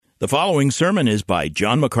The following sermon is by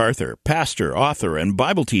John MacArthur, pastor, author, and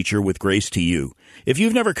Bible teacher with Grace to You. If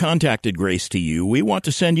you've never contacted Grace to You, we want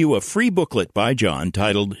to send you a free booklet by John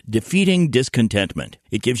titled Defeating Discontentment.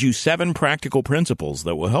 It gives you 7 practical principles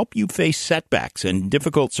that will help you face setbacks and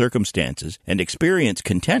difficult circumstances and experience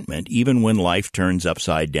contentment even when life turns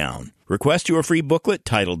upside down. Request your free booklet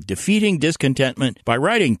titled Defeating Discontentment by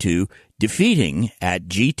writing to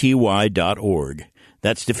defeating@gty.org.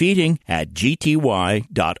 That's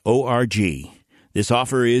defeating@gty.org. This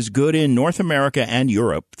offer is good in North America and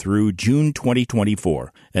Europe through June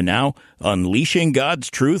 2024. And now, unleashing God's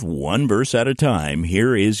truth one verse at a time,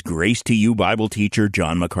 here is Grace to You Bible teacher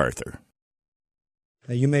John MacArthur.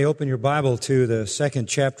 You may open your Bible to the 2nd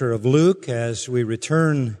chapter of Luke as we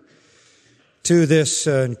return to this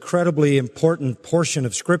incredibly important portion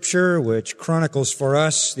of Scripture which chronicles for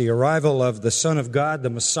us the arrival of the Son of God,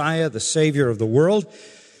 the Messiah, the Savior of the world,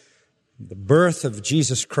 the birth of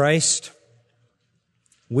Jesus Christ.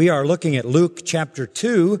 We are looking at Luke chapter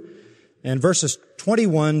 2 and verses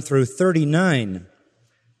 21 through 39,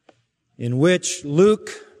 in which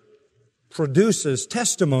Luke produces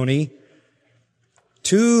testimony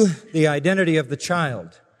to the identity of the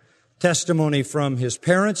child. Testimony from his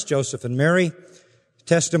parents, Joseph and Mary.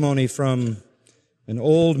 Testimony from an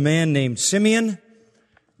old man named Simeon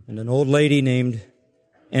and an old lady named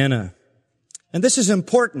Anna. And this is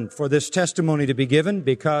important for this testimony to be given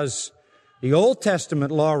because the Old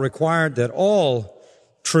Testament law required that all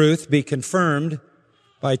truth be confirmed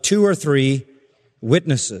by 2 or 3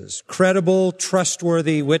 witnesses, credible,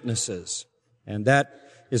 trustworthy witnesses. And that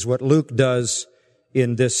is what Luke does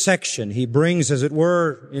in this section. He brings, as it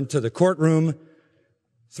were, into the courtroom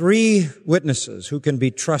 3 witnesses who can be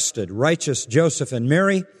trusted: righteous Joseph and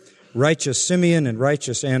Mary, righteous Simeon, and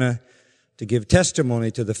righteous Anna, to give testimony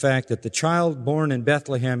to the fact that the child born in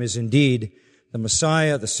Bethlehem is indeed the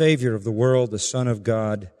Messiah, the Savior of the world, the Son of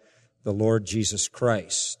God, the Lord Jesus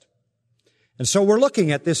Christ. And so we're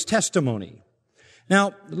looking at this testimony.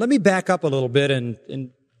 Now, let me back up a little bit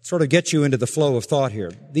and sort of get you into the flow of thought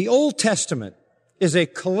here. The Old Testament is a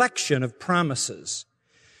collection of promises.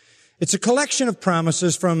 It's a collection of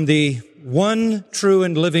promises from the one true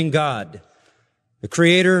and living God, the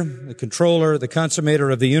Creator, the Controller, the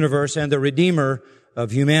Consummator of the universe, and the Redeemer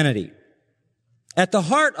of humanity. At the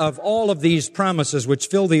heart of all of these promises which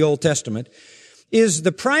fill the Old Testament is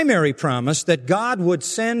the primary promise that God would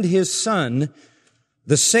send His Son,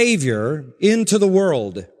 the Savior, into the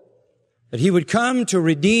world, that He would come to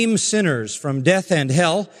redeem sinners from death and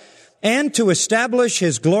hell, and to establish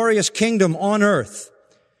His glorious kingdom on earth.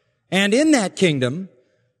 And in that kingdom,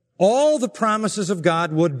 all the promises of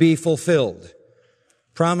God would be fulfilled.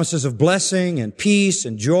 Promises of blessing and peace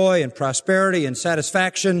and joy and prosperity and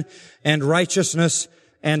satisfaction and righteousness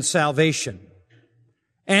and salvation.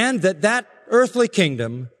 And that earthly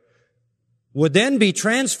kingdom would then be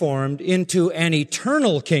transformed into an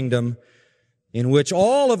eternal kingdom in which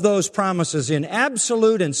all of those promises in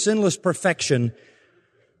absolute and sinless perfection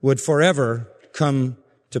would forever come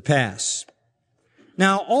to pass.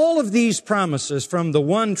 Now, all of these promises from the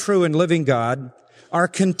one true and living God are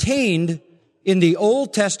contained in the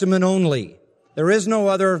Old Testament only. There is no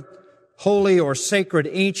other holy or sacred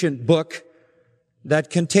ancient book that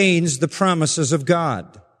contains the promises of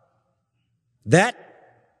God. That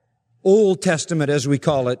Old Testament, as we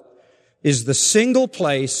call it, is the single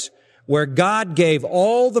place where God gave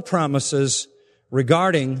all the promises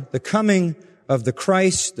regarding the coming of the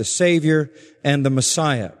Christ, the Savior, and the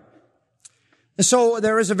Messiah. And so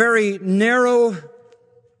there is a very narrow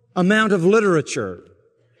amount of literature,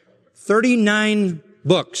 39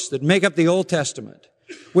 books that make up the Old Testament,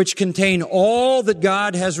 which contain all that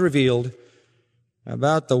God has revealed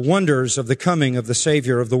about the wonders of the coming of the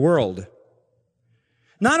Savior of the world.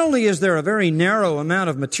 Not only is there a very narrow amount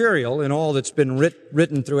of material in all that's been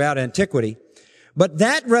written throughout antiquity, but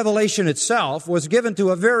that revelation itself was given to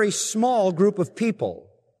a very small group of people.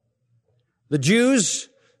 The Jews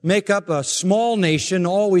make up a small nation,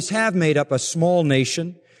 always have made up a small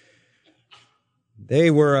nation.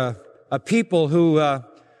 They were a people who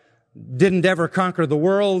didn't ever conquer the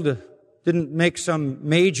world, didn't make some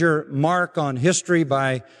major mark on history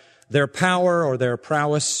by their power or their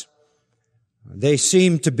prowess. They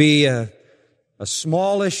seemed to be a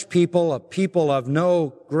smallish people, a people of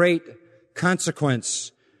no great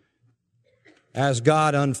consequence as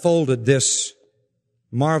God unfolded this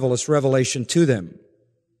marvelous revelation to them.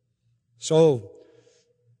 So,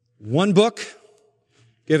 one book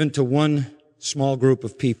given to one small group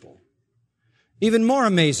of people. Even more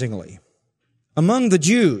amazingly, among the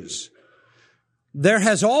Jews, there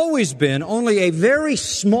has always been only a very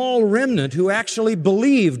small remnant who actually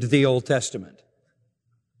believed the Old Testament.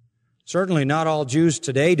 Certainly not all Jews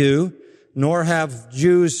today do, nor have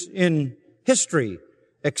Jews in history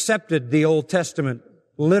accepted the Old Testament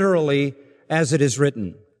literally as it is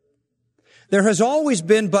written. There has always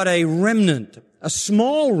been but a remnant, a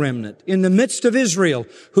small remnant in the midst of Israel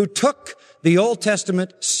who took the Old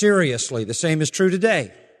Testament seriously. The same is true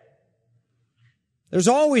today. There's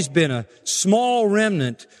always been a small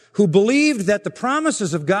remnant who believed that the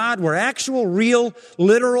promises of God were actual, real,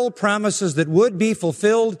 literal promises that would be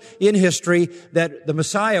fulfilled in history, that the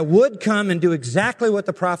Messiah would come and do exactly what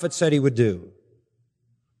the prophet said he would do.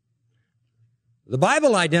 The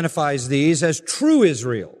Bible identifies these as true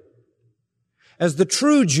Israel, as the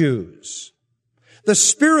true Jews, the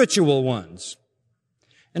spiritual ones.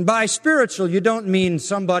 And by spiritual, you don't mean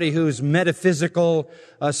somebody who's metaphysical,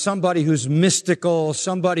 somebody who's mystical,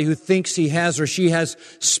 somebody who thinks he has or she has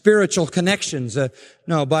spiritual connections.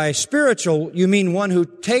 No, by spiritual, you mean one who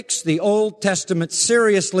takes the Old Testament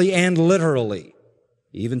seriously and literally.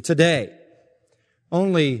 Even today,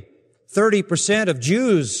 only 30% of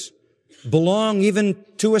Jews belong even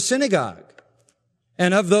to a synagogue.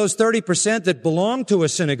 And of those 30% that belong to a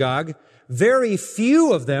synagogue, very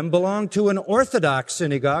few of them belong to an Orthodox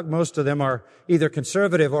synagogue. Most of them are either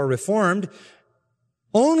conservative or Reformed.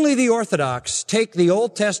 Only the Orthodox take the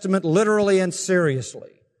Old Testament literally and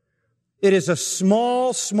seriously. It is a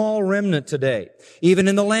small, small remnant today. Even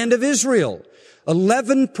in the land of Israel,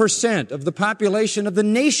 11% of the population of the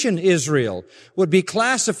nation Israel would be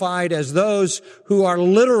classified as those who are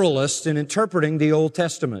literalists in interpreting the Old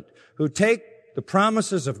Testament, who take the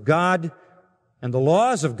promises of God and the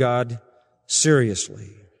laws of God seriously.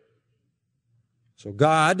 So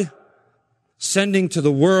God, sending to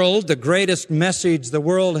the world the greatest message the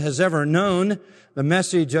world has ever known, the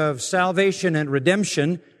message of salvation and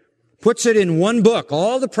redemption, puts it in one book,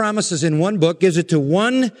 all the promises in one book, gives it to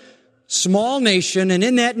one small nation, and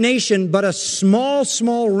in that nation, but a small,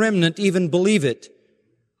 small remnant even believe it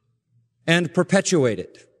and perpetuate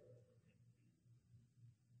it.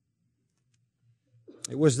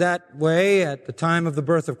 It was that way at the time of the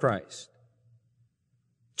birth of Christ.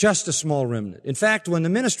 Just a small remnant. In fact, when the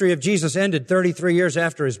ministry of Jesus ended 33 years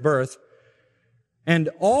after his birth, and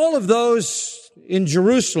all of those in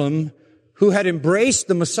Jerusalem who had embraced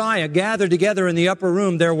the Messiah gathered together in the upper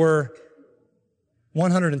room, there were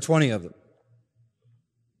 120 of them.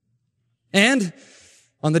 And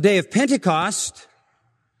on the day of Pentecost,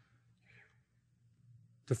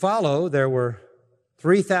 to follow, there were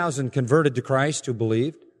 3,000 converted to Christ who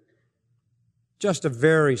believed. Just a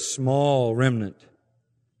very small remnant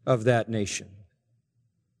of that nation.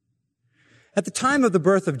 At the time of the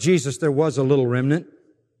birth of Jesus, there was a little remnant.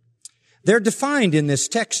 They're defined in this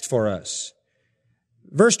text for us.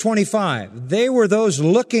 Verse 25, they were those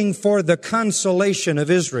looking for the consolation of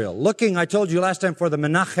Israel. Looking, I told you last time, for the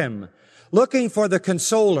Menachem. Looking for the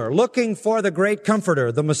consoler. Looking for the great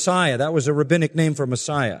comforter, the Messiah. That was a rabbinic name for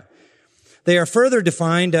Messiah. They are further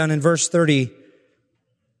defined down in verse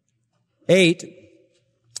 38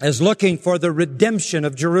 as looking for the redemption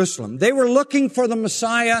of Jerusalem. They were looking for the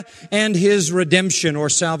Messiah and his redemption or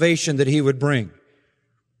salvation that he would bring.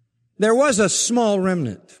 There was a small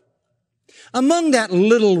remnant. Among that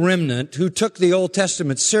little remnant who took the Old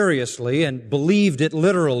Testament seriously and believed it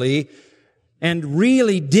literally and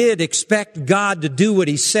really did expect God to do what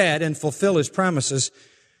he said and fulfill his promises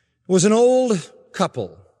was an old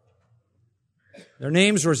couple. Their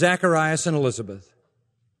names were Zacharias and Elizabeth.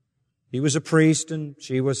 He was a priest and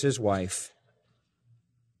she was his wife.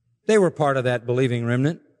 They were part of that believing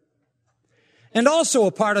remnant. And also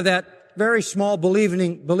a part of that very small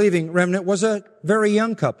believing remnant was a very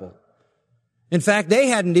young couple. In fact, they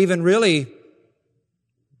hadn't even really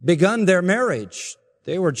begun their marriage.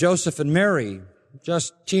 They were Joseph and Mary,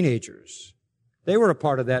 just teenagers. They were a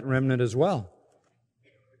part of that remnant as well.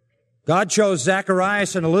 God chose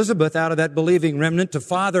Zacharias and Elizabeth out of that believing remnant to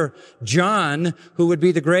father John, who would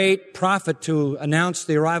be the great prophet to announce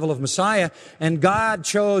the arrival of Messiah. And God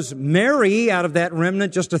chose Mary out of that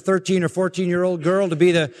remnant, just a 13 or 14-year-old girl, to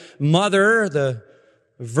be the mother, the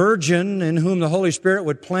virgin in whom the Holy Spirit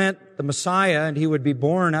would plant the Messiah, and he would be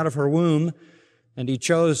born out of her womb. And he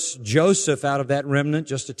chose Joseph out of that remnant,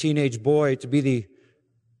 just a teenage boy, to be the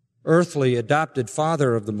earthly adopted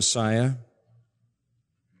father of the Messiah.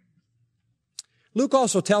 Luke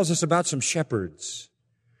also tells us about some shepherds.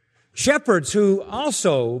 Shepherds who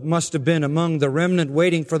also must have been among the remnant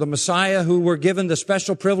waiting for the Messiah, who were given the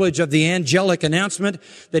special privilege of the angelic announcement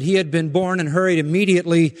that he had been born and hurried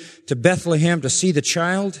immediately to Bethlehem to see the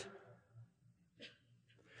child.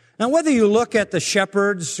 Now, whether you look at the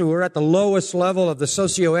shepherds who are at the lowest level of the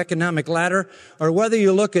socioeconomic ladder, or whether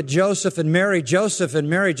you look at Joseph and Mary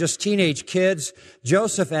just teenage kids,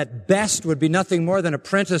 Joseph at best would be nothing more than an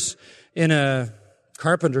apprentice in a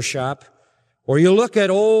carpenter shop, or you look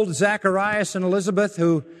at old Zacharias and Elizabeth,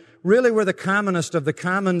 who really were the commonest of the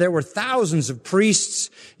common. There were thousands of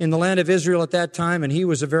priests in the land of Israel at that time, and he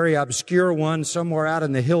was a very obscure one, somewhere out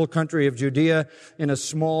in the hill country of Judea in a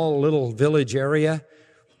small little village area.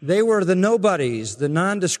 They were the nobodies, the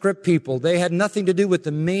nondescript people. They had nothing to do with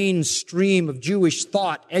the mainstream of Jewish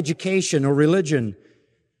thought, education, or religion.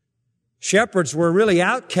 Shepherds were really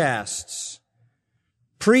outcasts.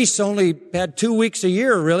 Priests only had 2 weeks a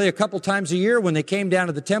year, really, a couple times a year when they came down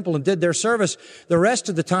to the temple and did their service. The rest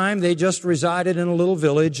of the time, they just resided in a little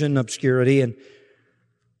village in obscurity. And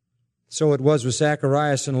so it was with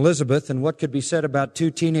Zacharias and Elizabeth. And what could be said about two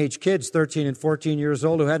teenage kids, 13 and 14 years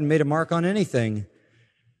old, who hadn't made a mark on anything?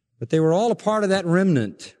 But they were all a part of that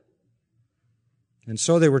remnant. And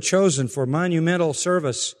so they were chosen for monumental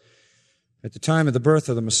service at the time of the birth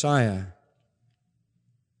of the Messiah.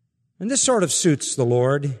 And this sort of suits the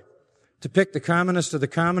Lord, to pick the commonest of the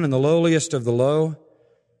common and the lowliest of the low.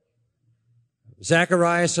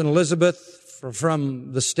 Zacharias and Elizabeth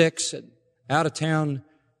from the sticks, out of town,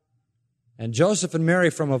 and Joseph and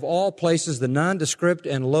Mary from, of all places, the nondescript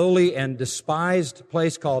and lowly and despised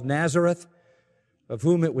place called Nazareth, of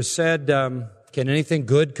whom it was said, can anything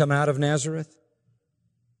good come out of Nazareth?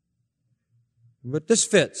 But this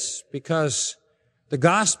fits because the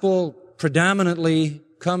gospel predominantly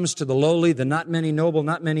comes to the lowly, the not many noble,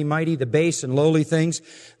 not many mighty, the base and lowly things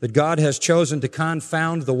that God has chosen to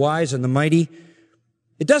confound the wise and the mighty.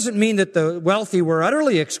 It doesn't mean that the wealthy were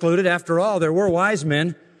utterly excluded. After all, there were wise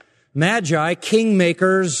men, magi,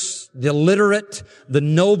 kingmakers, the literate, the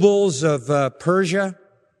nobles of Persia.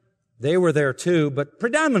 They were there too, but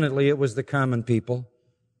predominantly it was the common people.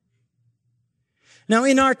 Now,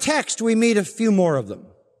 in our text, we meet a few more of them.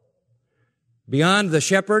 Beyond the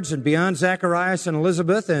shepherds and beyond Zacharias and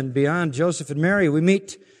Elizabeth and beyond Joseph and Mary, we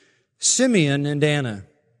meet Simeon and Anna,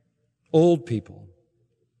 old people.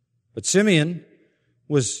 But Simeon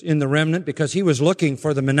was in the remnant because he was looking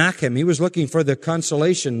for the Menachem. He was looking for the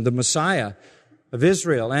consolation, the Messiah of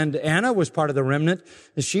Israel. And Anna was part of the remnant.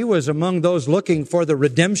 She was among those looking for the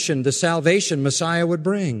redemption, the salvation Messiah would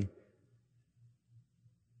bring.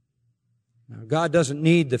 Now, God doesn't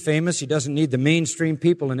need the famous. He doesn't need the mainstream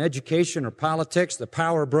people in education or politics, the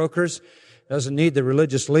power brokers. He doesn't need the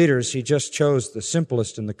religious leaders. He just chose the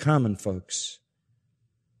simplest and the common folks.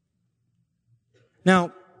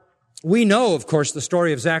 Now, we know, of course, the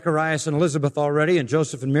story of Zacharias and Elizabeth already, and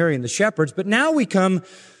Joseph and Mary and the shepherds, but now we come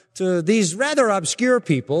to these rather obscure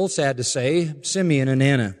people, sad to say, Simeon and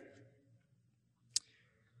Anna.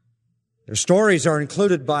 Their stories are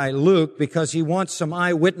included by Luke because he wants some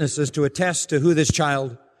eyewitnesses to attest to who this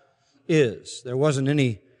child is. There wasn't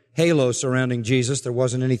any halo surrounding Jesus. There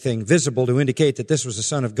wasn't anything visible to indicate that this was the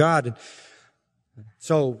Son of God.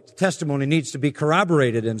 So testimony needs to be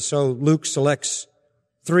corroborated, and so Luke selects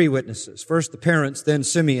 3 witnesses. First the parents, then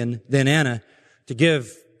Simeon, then Anna, to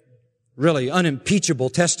give really unimpeachable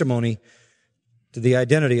testimony to the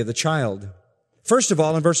identity of the child. First of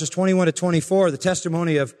all, in verses 21 to 24, the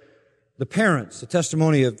testimony of the parents, the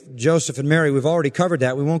testimony of Joseph and Mary. We've already covered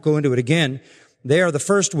that. We won't go into it again. They are the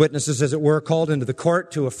first witnesses, as it were, called into the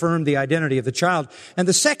court to affirm the identity of the child. And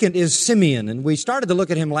the second is Simeon. And we started to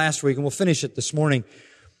look at him last week, and we'll finish it this morning.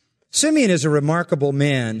 Simeon is a remarkable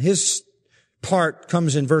man. His part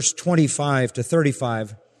comes in verse 25 to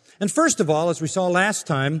 35. And first of all, as we saw last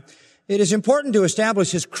time, it is important to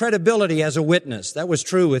establish his credibility as a witness. That was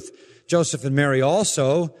true with Joseph and Mary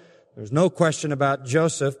also. There's no question about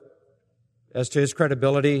Joseph as to his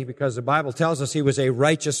credibility because the Bible tells us he was a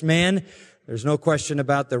righteous man. There's no question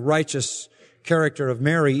about the righteous character of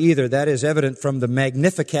Mary either. That is evident from the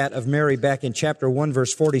Magnificat of Mary back in chapter 1,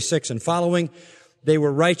 verse 46 and following. They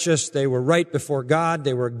were righteous. They were right before God.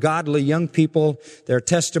 They were godly young people. Their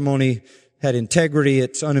testimony had integrity.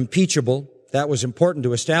 It's unimpeachable. That was important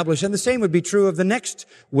to establish. And the same would be true of the next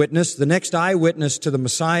witness, the next eyewitness to the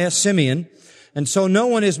Messiah, Simeon. And so no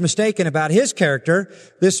one is mistaken about his character.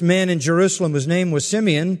 This man in Jerusalem, whose name was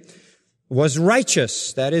Simeon, was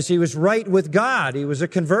righteous. That is, he was right with God. He was a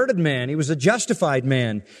converted man. He was a justified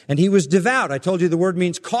man. And he was devout. I told you the word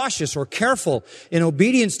means cautious or careful in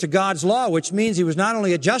obedience to God's law, which means he was not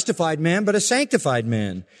only a justified man, but a sanctified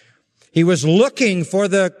man. He was looking for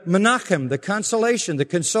the Menachem, the consolation, the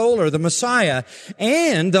consoler, the Messiah,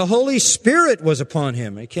 and the Holy Spirit was upon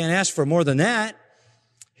him. He can't ask for more than that.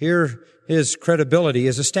 Here, his credibility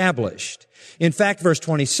is established. In fact, verse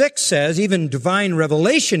 26 says, even divine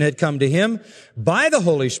revelation had come to him by the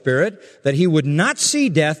Holy Spirit that he would not see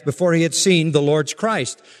death before he had seen the Lord's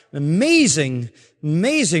Christ. Amazing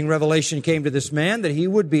revelation came to this man that he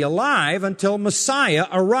would be alive until Messiah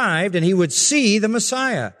arrived and he would see the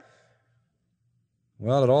Messiah.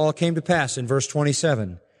 Well, it all came to pass in verse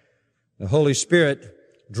 27. The Holy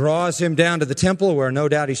Spirit draws him down to the temple where no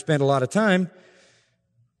doubt he spent a lot of time.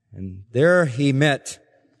 And there he met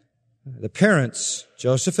the parents,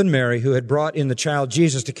 Joseph and Mary, who had brought in the child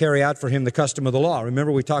Jesus to carry out for him the custom of the law.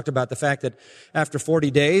 Remember, we talked about the fact that after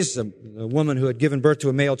 40 days, a woman who had given birth to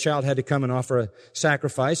a male child had to come and offer a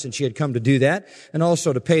sacrifice, and she had come to do that, and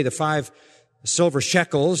also to pay the 5 silver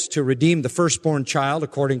shekels to redeem the firstborn child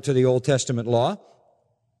according to the Old Testament law.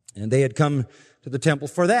 And they had come to the temple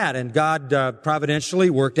for that, and God providentially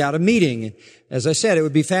worked out a meeting. As I said, it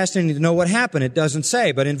would be fascinating to know what happened. It doesn't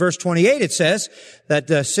say, but in verse 28 it says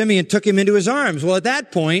that Simeon took him into his arms. Well, at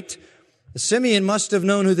that point, Simeon must have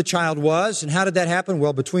known who the child was, and how did that happen?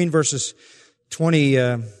 Well, between verses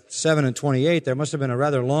 27 and 28, there must have been a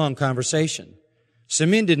rather long conversation.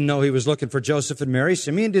 Simeon didn't know he was looking for Joseph and Mary.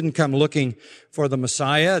 Simeon didn't come looking for the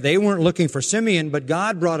Messiah. They weren't looking for Simeon, but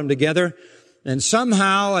God brought them together. And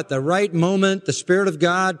somehow, at the right moment, the Spirit of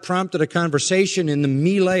God prompted a conversation in the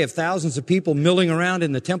melee of thousands of people milling around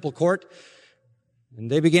in the temple court.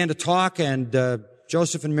 And they began to talk, and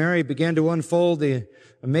Joseph and Mary began to unfold the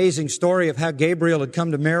amazing story of how Gabriel had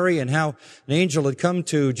come to Mary and how an angel had come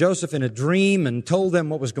to Joseph in a dream and told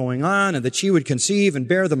them what was going on, and that she would conceive and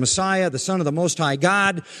bear the Messiah, the Son of the Most High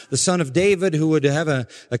God, the Son of David, who would have a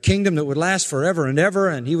kingdom that would last forever and ever,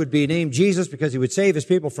 and he would be named Jesus because he would save his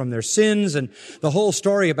people from their sins. And the whole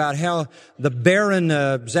story about how the barren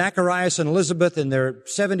Zacharias and Elizabeth in their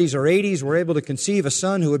 70s or 80s were able to conceive a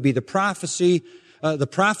son who would be the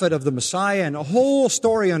prophet of the Messiah, and a whole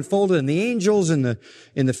story unfolded, and the angels in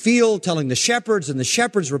the field telling the shepherds, and the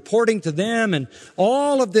shepherds reporting to them, and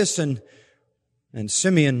all of this, and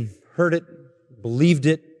Simeon heard it, believed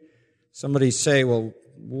it. Somebody say, well,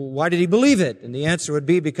 why did he believe it? And the answer would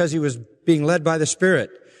be because he was being led by the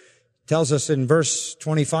Spirit. It tells us in verse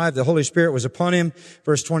 25, the Holy Spirit was upon him.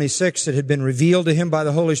 Verse 26, it had been revealed to him by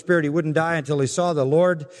the Holy Spirit. He wouldn't die until he saw the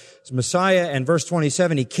Lord's Messiah. And verse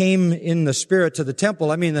 27, he came in the Spirit to the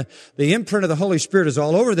temple. I mean, the imprint of the Holy Spirit is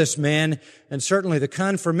all over this man. And certainly the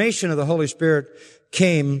confirmation of the Holy Spirit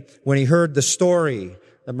came when he heard the story.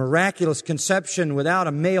 The miraculous conception without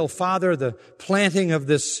a male father, the planting of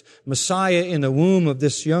this Messiah in the womb of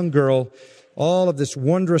this young girl. All of this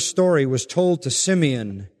wondrous story was told to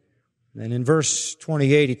Simeon. And in verse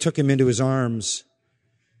 28, he took him into his arms,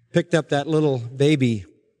 picked up that little baby,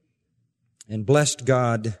 and blessed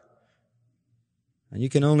God. And you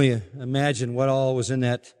can only imagine what all was in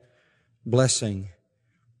that blessing.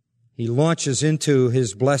 He launches into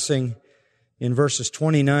his blessing in verses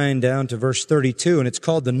 29 down to verse 32, and it's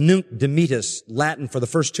called the Nunc Dimittis, Latin for the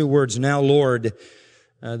first 2 words, now Lord.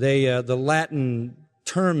 The Latin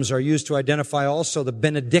terms are used to identify also the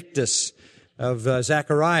Benedictus of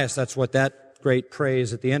Zacharias. That's what that great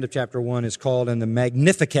praise at the end of chapter 1 is called, and the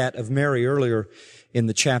Magnificat of Mary earlier in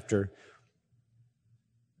the chapter.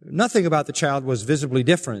 Nothing about the child was visibly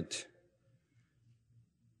different,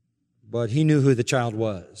 but he knew who the child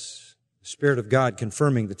was. The Spirit of God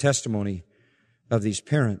confirming the testimony of these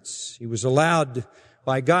parents. He was allowed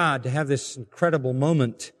by God to have this incredible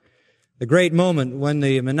moment, the great moment when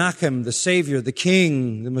the Menachem, the Savior, the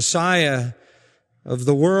King, the Messiah of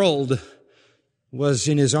the world was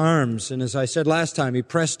in his arms. And as I said last time, he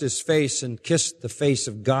pressed his face and kissed the face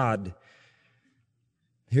of God.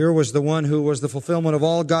 Here was the one who was the fulfillment of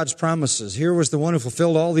all God's promises. Here was the one who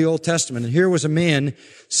fulfilled all the Old Testament. And here was a man,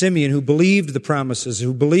 Simeon, who believed the promises,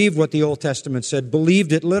 who believed what the Old Testament said,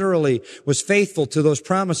 believed it literally, was faithful to those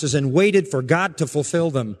promises, and waited for God to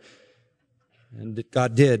fulfill them. And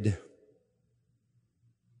God did.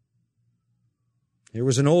 Here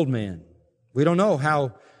was an old man. We don't know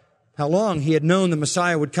how long he had known the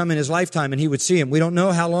Messiah would come in his lifetime and he would see him. We don't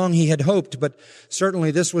know how long he had hoped, but certainly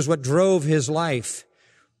this was what drove his life.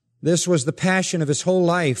 This was the passion of his whole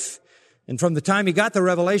life. And from the time he got the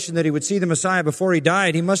revelation that he would see the Messiah before he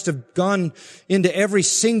died, he must have gone into every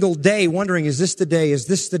single day wondering, is this the day? Is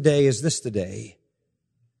this the day? Is this the day?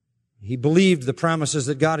 He believed the promises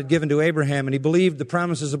that God had given to Abraham, and he believed the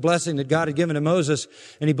promises of blessing that God had given to Moses,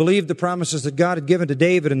 and he believed the promises that God had given to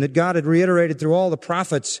David and that God had reiterated through all the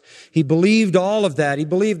prophets. He believed all of that. He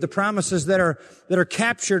believed the promises that are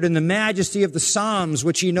captured in the majesty of the Psalms,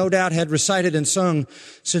 which he no doubt had recited and sung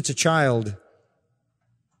since a child.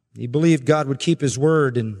 He believed God would keep his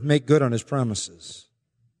word and make good on his promises.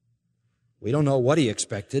 We don't know what he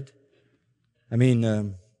expected. I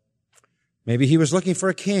mean, maybe he was looking for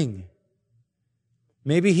a king.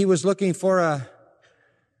 Maybe he was looking for a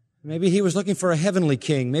heavenly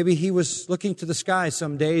king. Maybe he was looking to the sky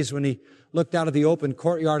some days when he looked out of the open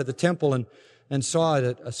courtyard of the temple and saw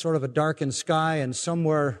a sort of a darkened sky, and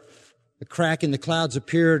somewhere a crack in the clouds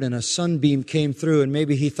appeared and a sunbeam came through, and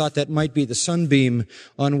maybe he thought that might be the sunbeam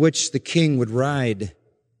on which the king would ride.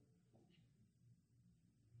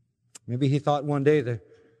 Maybe he thought one day the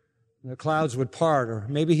clouds would part, or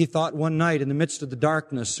maybe he thought one night in the midst of the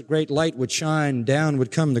darkness a great light would shine, down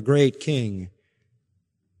would come the great king.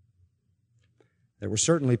 There were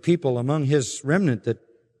certainly people among his remnant that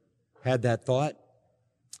had that thought.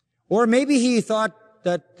 Or maybe he thought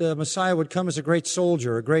that the Messiah would come as a great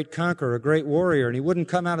soldier, a great conqueror, a great warrior, and he wouldn't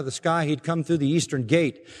come out of the sky, he'd come through the eastern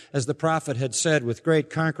gate, as the prophet had said, with great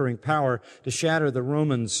conquering power to shatter the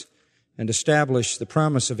Romans and establish the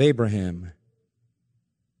promise of Abraham.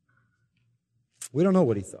 We don't know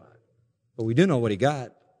what he thought, but we do know what he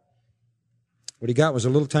got. What he got was a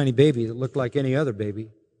little tiny baby that looked like any other baby,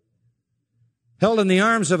 held in the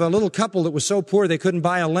arms of a little couple that was so poor they couldn't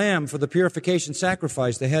buy a lamb for the purification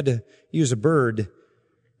sacrifice. They had to use a bird.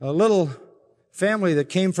 A little family that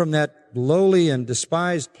came from that lowly and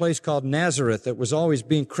despised place called Nazareth that was always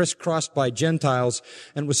being crisscrossed by Gentiles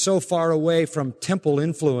and was so far away from temple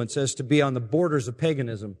influence as to be on the borders of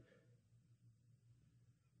paganism.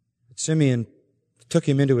 Simeon took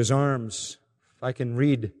him into his arms. If I can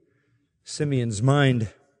read Simeon's mind,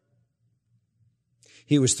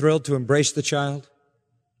 he was thrilled to embrace the child,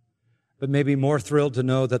 but maybe more thrilled to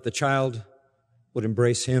know that the child would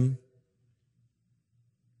embrace him.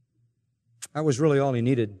 That was really all he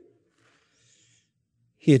needed.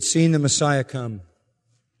 He had seen the Messiah come.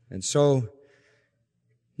 And so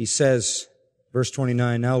he says, verse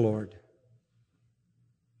 29, "Now, Lord,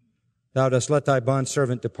 thou dost let thy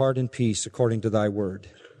bondservant depart in peace according to thy word.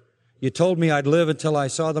 You told me I'd live until I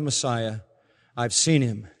saw the Messiah. I've seen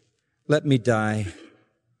him. Let me die.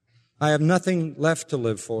 I have nothing left to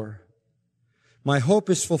live for. My hope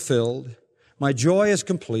is fulfilled. My joy is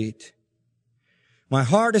complete. My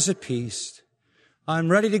heart is at peace. I'm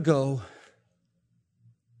ready to go."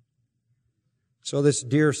 So this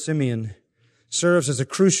dear Simeon serves as a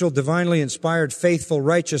crucial, divinely inspired, faithful,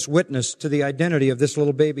 righteous witness to the identity of this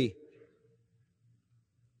little baby.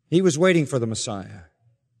 He was waiting for the Messiah.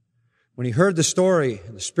 When he heard the story,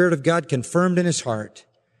 the Spirit of God confirmed in his heart,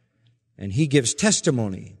 and he gives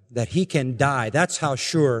testimony that he can die. That's how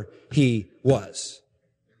sure he was.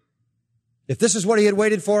 If this is what he had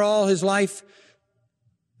waited for all his life,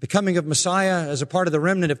 the coming of Messiah as a part of the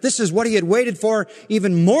remnant, if this is what he had waited for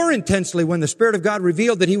even more intensely when the Spirit of God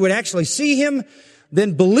revealed that he would actually see him,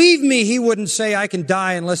 then believe me, he wouldn't say, "I can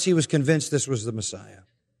die," unless he was convinced this was the Messiah.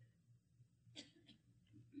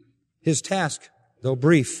 His task, though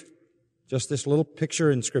brief, just this little picture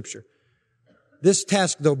in Scripture, this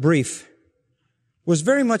task, though brief, was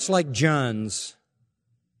very much like John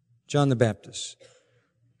the Baptist,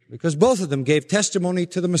 because both of them gave testimony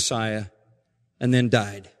to the Messiah and then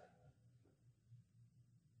died.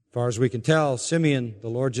 As far as we can tell, Simeon, the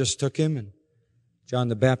Lord just took him, and John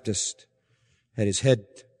the Baptist had his head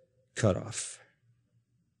cut off.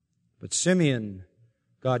 But Simeon,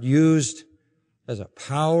 God used as a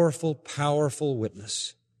powerful, powerful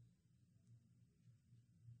witness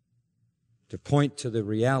to point to the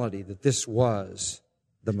reality that this was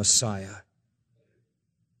the Messiah.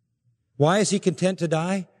 Why is he content to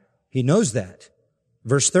die? He knows that.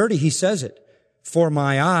 Verse 30, he says it. "For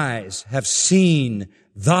my eyes have seen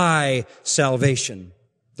thy salvation."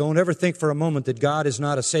 Don't ever think for a moment that God is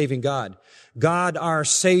not a saving God. God, our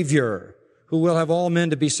Savior, who will have all men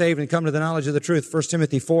to be saved and come to the knowledge of the truth. 1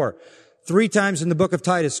 Timothy 4. 3 times in the book of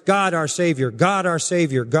Titus, God, our Savior, God, our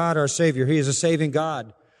Savior, God, our Savior. He is a saving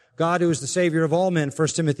God. God who is the Savior of all men.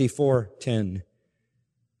 1 Timothy 4:10.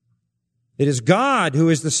 It is God who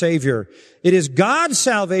is the Savior. It is God's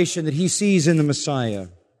salvation that he sees in the Messiah.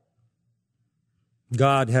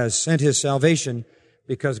 God has sent his salvation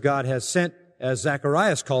because God has sent, as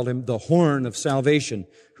Zacharias called him, the horn of salvation,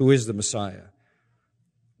 who is the Messiah.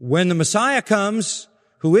 When the Messiah comes,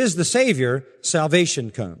 who is the Savior, salvation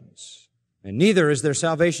comes. And neither is there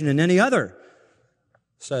salvation in any other,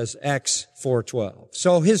 says Acts 4:12.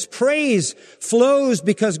 So his praise flows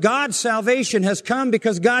because God's salvation has come,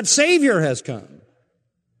 because God's Savior has come.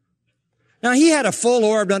 Now, he had a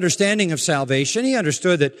full-orbed understanding of salvation. He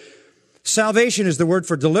understood that salvation is the word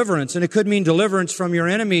for deliverance, and it could mean deliverance from your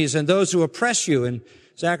enemies and those who oppress you. And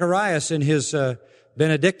Zacharias, in his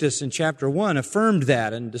Benedictus in chapter 1 affirmed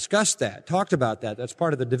that and discussed that, talked about that. That's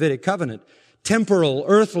part of the Davidic covenant. Temporal,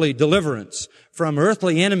 earthly deliverance from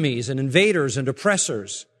earthly enemies and invaders and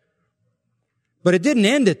oppressors. But it didn't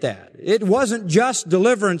end at that. It wasn't just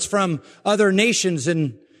deliverance from other nations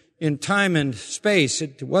in time and space.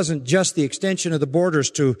 It wasn't just the extension of the borders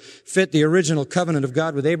to fit the original covenant of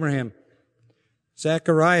God with Abraham.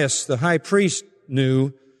 Zacharias, the high priest,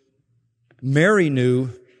 knew, Mary knew,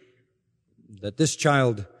 that this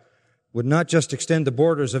child would not just extend the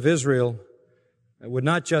borders of Israel, it would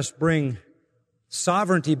not just bring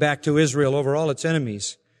sovereignty back to Israel over all its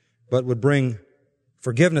enemies, but would bring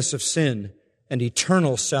forgiveness of sin and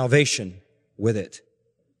eternal salvation with it.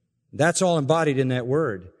 That's all embodied in that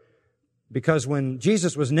word. Because when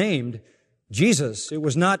Jesus was named Jesus, it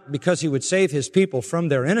was not because he would save his people from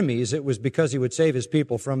their enemies, it was because he would save his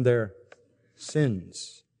people from their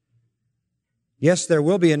sins. Yes, there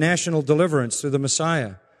will be a national deliverance through the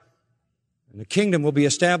Messiah. And the kingdom will be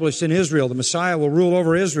established in Israel. The Messiah will rule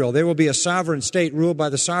over Israel. They will be a sovereign state ruled by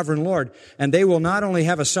the sovereign Lord. And they will not only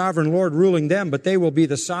have a sovereign Lord ruling them, but they will be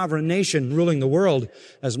the sovereign nation ruling the world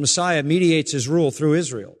as Messiah mediates his rule through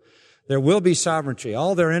Israel. There will be sovereignty.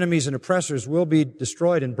 All their enemies and oppressors will be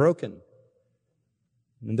destroyed and broken.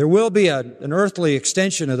 And there will be an earthly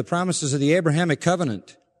extension of the promises of the Abrahamic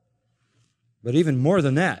covenant. But even more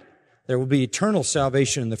than that, there will be eternal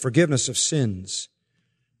salvation and the forgiveness of sins.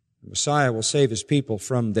 The Messiah will save his people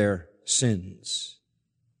from their sins.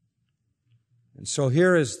 And so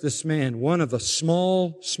here is this man, one of a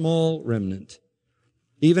small remnant.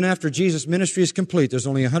 Even after Jesus' ministry is complete, there's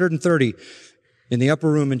only 130 in the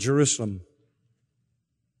upper room in Jerusalem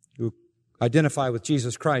who identify with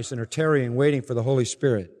Jesus Christ and are tarrying, waiting for the Holy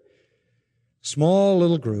Spirit. Small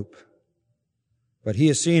little group, but he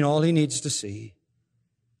has seen all he needs to see.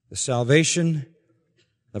 The salvation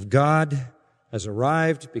of God has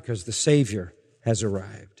arrived because the Savior has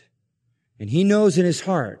arrived. And he knows in his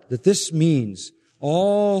heart that this means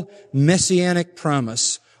all messianic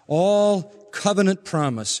promise, all covenant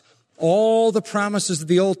promise, all the promises of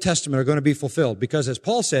the Old Testament are going to be fulfilled. Because as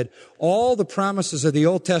Paul said, all the promises of the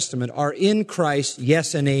Old Testament are in Christ,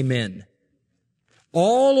 yes and amen.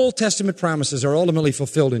 All Old Testament promises are ultimately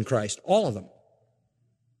fulfilled in Christ. All of them.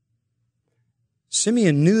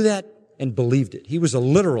 Simeon knew that and believed it. He was a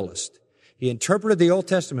literalist. He interpreted the Old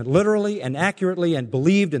Testament literally and accurately and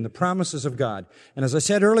believed in the promises of God. And as I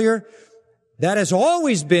said earlier, that has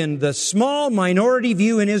always been the small minority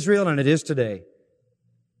view in Israel, and it is today.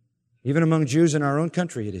 Even among Jews in our own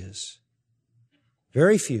country, it is.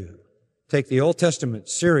 Very few take the Old Testament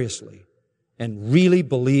seriously and really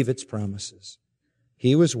believe its promises.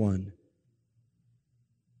 He was one.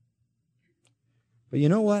 But you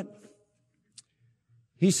know what?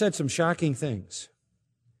 He said some shocking things.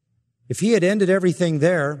 If he had ended everything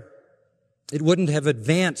there, it wouldn't have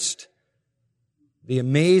advanced the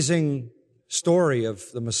amazing story of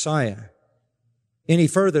the Messiah any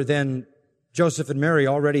further than Joseph and Mary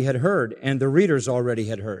already had heard and the readers already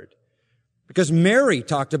had heard. Because Mary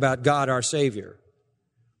talked about God our Savior.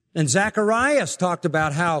 And Zacharias talked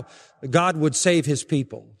about how God would save his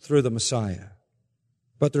people through the Messiah.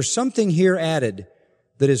 But there's something here added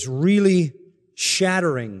that is really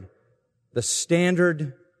shattering the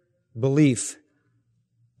standard belief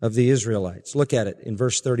of the Israelites. Look at it in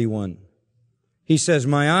verse 31. He says,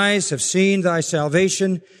 "My eyes have seen thy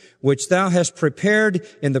salvation, which thou hast prepared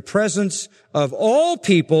in the presence of all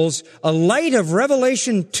peoples, a light of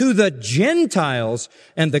revelation to the Gentiles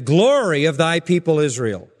and the glory of thy people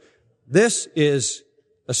Israel." This is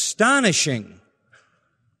astonishing.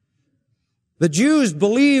 The Jews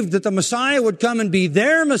believed that the Messiah would come and be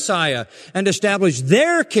their Messiah and establish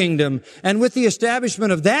their kingdom. And with the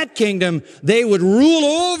establishment of that kingdom, they would rule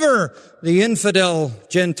over the infidel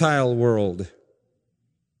Gentile world.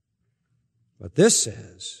 But this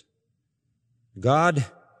says, God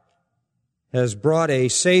has brought a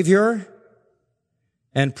Savior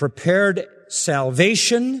and prepared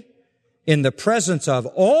salvation in the presence of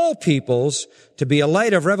all peoples to be a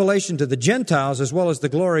light of revelation to the Gentiles as well as the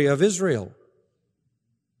glory of Israel.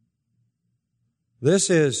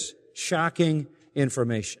 This is shocking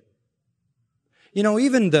information. You know,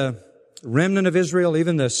 even the remnant of Israel,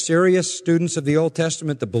 even the serious students of the Old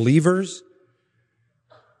Testament, the believers,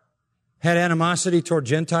 had animosity toward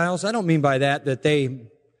Gentiles. I don't mean by that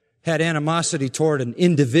they had animosity toward an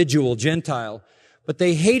individual Gentile, but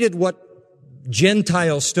they hated what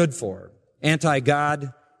Gentile stood for.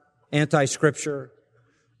 Anti-God, anti-Scripture,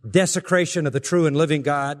 desecration of the true and living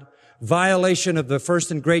God, violation of the first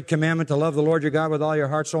and great commandment to love the Lord your God with all your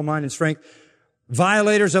heart, soul, mind, and strength,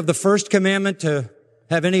 violators of the first commandment to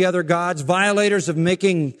have any other gods, violators of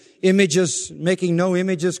making no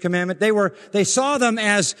images commandment. They saw them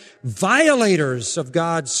as violators of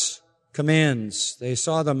God's commands. They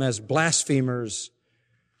saw them as blasphemers.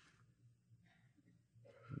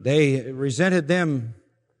 They resented them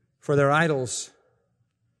for their idols.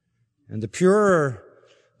 And the purer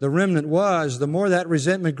the remnant was, the more that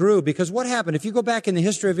resentment grew. Because what happened? If you go back in the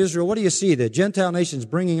history of Israel, what do you see? The Gentile nations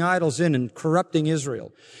bringing idols in and corrupting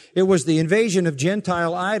Israel. It was the invasion of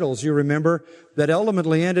Gentile idols, you remember, that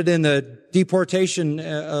ultimately ended in the deportation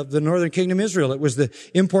of the northern kingdom Israel. It was the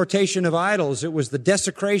importation of idols. It was the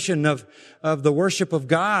desecration of the worship of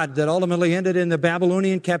God that ultimately ended in the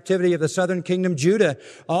Babylonian captivity of the southern kingdom Judah.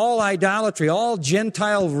 All idolatry, all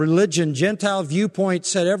Gentile religion, Gentile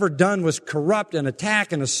viewpoints had ever done was corrupt and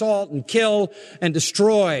attack and assault and kill and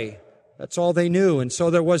destroy. That's all they knew. And so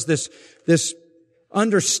there was this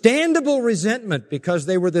understandable resentment because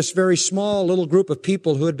they were this very small little group of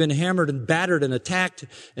people who had been hammered and battered and attacked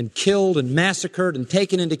and killed and massacred and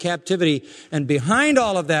taken into captivity. And behind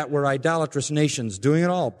all of that were idolatrous nations doing it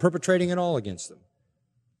all, perpetrating it all against them.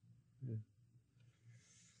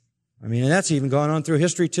 I mean, and that's even gone on through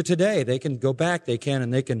history to today. They can go back, they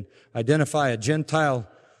can identify a Gentile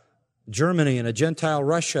Germany and a Gentile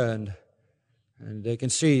Russia, and they can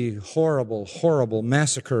see horrible, horrible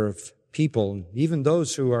massacre of people. Even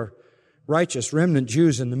those who are righteous, remnant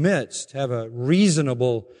Jews in the midst, have a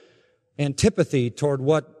reasonable antipathy toward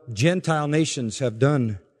what Gentile nations have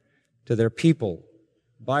done to their people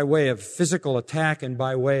by way of physical attack and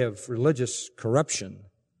by way of religious corruption.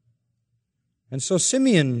 And so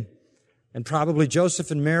Simeon and probably Joseph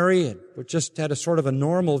and Mary just had a sort of a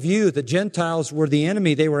normal view. The Gentiles were the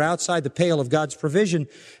enemy. They were outside the pale of God's provision.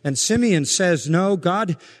 And Simeon says, no,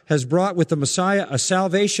 God has brought with the Messiah a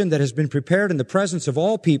salvation that has been prepared in the presence of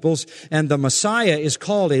all peoples, and the Messiah is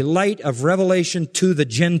called a light of revelation to the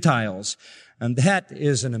Gentiles. And that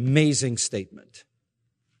is an amazing statement.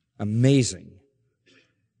 Amazing.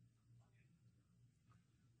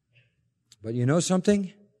 But you know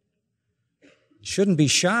something? You shouldn't be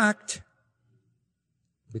shocked,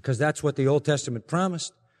 because that's what the Old Testament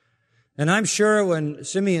promised. And I'm sure when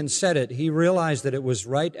Simeon said it, he realized that it was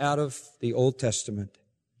right out of the Old Testament.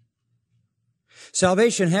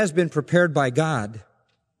 Salvation has been prepared by God,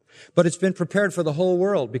 but it's been prepared for the whole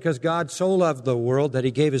world, because God so loved the world that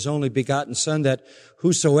He gave His only begotten Son, that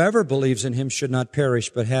whosoever believes in Him should not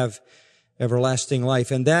perish but have everlasting life.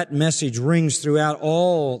 And that message rings throughout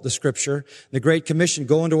all the Scripture. The Great Commission,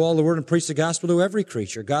 go into all the world and preach the gospel to every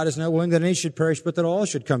creature. God is not willing that any should perish, but that all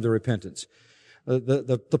should come to repentance.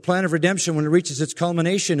 The plan of redemption, when it reaches its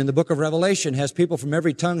culmination in the book of Revelation, has people from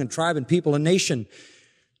every tongue and tribe and people and nation.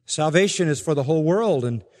 Salvation is for the whole world.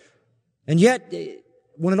 And yet,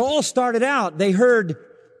 when it all started out, the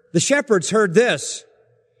shepherds heard this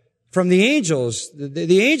from the angels.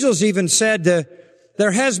 The angels even said,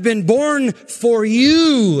 there has been born for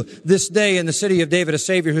you this day in the city of David a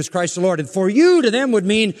Savior who's Christ the Lord. And for you to them would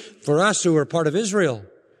mean for us who are part of Israel.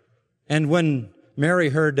 And when Mary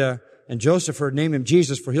heard and Joseph heard, name Him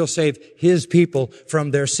Jesus, for He'll save His people from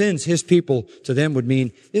their sins. His people to them would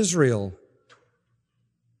mean Israel.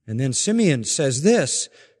 And then Simeon says this,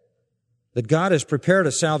 that God has prepared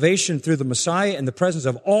a salvation through the Messiah in the presence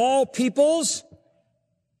of all peoples.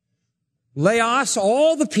 Laos,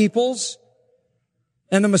 all the peoples.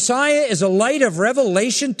 And the Messiah is a light of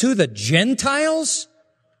revelation to the Gentiles?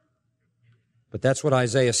 But that's what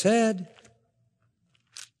Isaiah said.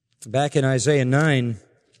 Back in Isaiah 9,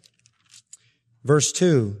 verse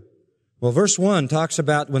 2. Well, verse 1 talks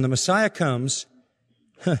about when the Messiah comes,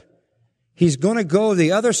 He's going to go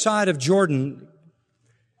the other side of Jordan,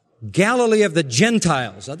 Galilee of the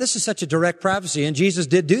Gentiles. Now, this is such a direct prophecy, and Jesus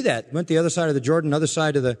did do that. Went the other side of the Jordan, other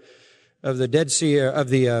side of the Dead Sea, of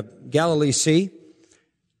the Galilee Sea,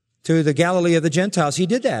 to the Galilee of the Gentiles. He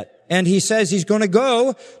did that. And He says He's going to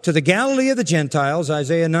go to the Galilee of the Gentiles,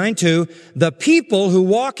 Isaiah 9:2. The people who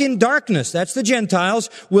walk in darkness, that's the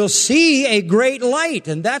Gentiles, will see a great light.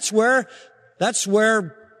 And that's where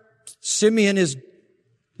Simeon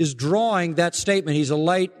is drawing that statement. He's a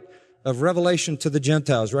light of revelation to the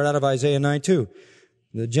Gentiles, right out of Isaiah 9:2.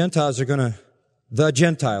 The Gentiles,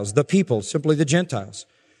 the people, simply the Gentiles,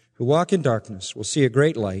 who walk in darkness will see a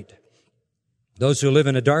great light. Those who live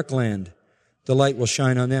in a dark land, the light will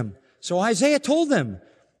shine on them. So Isaiah told them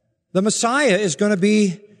the Messiah is going to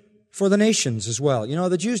be for the nations as well. You know,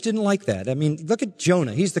 the Jews didn't like that. I mean, look at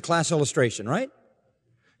Jonah. He's the class illustration, right?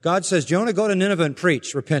 God says, Jonah, go to Nineveh and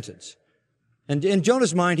preach repentance. And in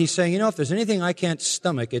Jonah's mind, he's saying, you know, if there's anything I can't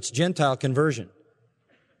stomach, it's Gentile conversion.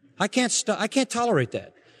 I can't tolerate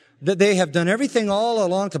that. that they have done everything all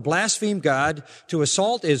along to blaspheme God, to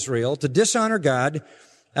assault Israel, to dishonor God.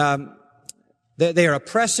 They are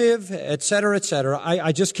oppressive, etc., etc.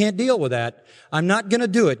 I just can't deal with that. I'm not going to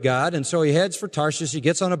do it, God. And so he heads for Tarshish. He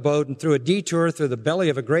gets on a boat, and through a detour through the belly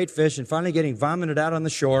of a great fish and finally getting vomited out on the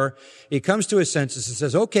shore, he comes to his senses and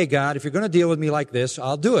says, okay, God, if you're going to deal with me like this,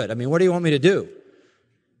 I'll do it. I mean, what do you want me to do?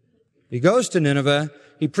 He goes to Nineveh.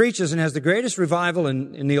 He preaches and has the greatest revival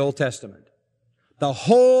in the Old Testament. The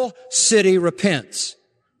whole city repents.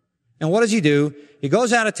 And what does he do? He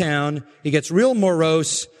goes out of town. He gets real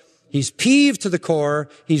morose. He's peeved to the core.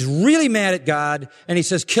 He's really mad at God. And he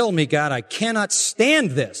says, kill me, God. I cannot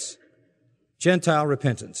stand this. Gentile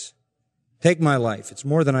repentance. Take my life. It's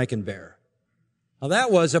more than I can bear. Now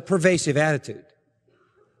that was a pervasive attitude.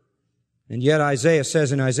 And yet Isaiah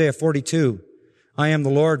says in Isaiah 42, I am the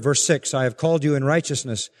Lord, verse 6, I have called you in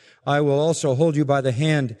righteousness. I will also hold you by the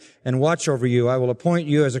hand and watch over you. I will appoint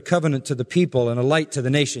you as a covenant to the people and a light to the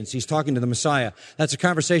nations. He's talking to the Messiah. That's a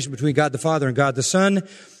conversation between God the Father and God the Son.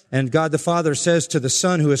 And God the Father says to the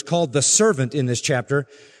Son, who is called the servant in this chapter,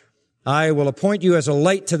 I will appoint you as a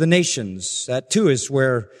light to the nations. That too is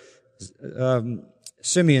where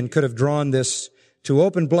Simeon could have drawn this, to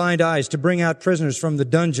open blind eyes, to bring out prisoners from the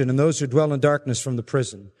dungeon and those who dwell in darkness from the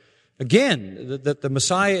prison. Again, that the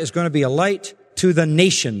Messiah is going to be a light to the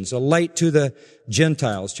nations, a light to the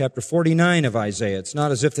Gentiles. Chapter 49 of Isaiah. It's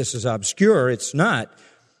not as if this is obscure. It's not.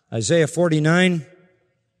 Isaiah 49,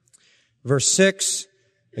 verse 6.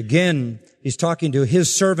 Again, he's talking to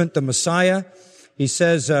his servant, the Messiah. He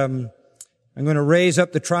says, I'm going to raise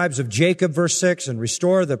up the tribes of Jacob, verse 6, and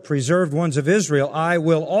restore the preserved ones of Israel. I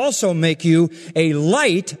will also make you a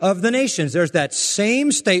light of the nations. There's that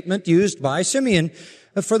same statement used by Simeon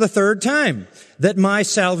for the third time, that my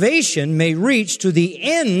salvation may reach to the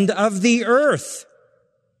end of the earth.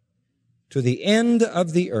 To the end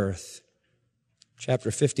of the earth.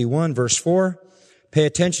 Chapter 51, verse 4, pay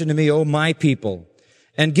attention to me, O my people,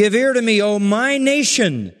 and give ear to me, O my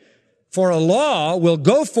nation, for a law will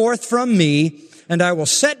go forth from me, and I will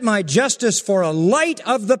set my justice for a light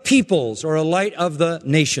of the peoples, or a light of the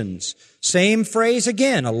nations. Same phrase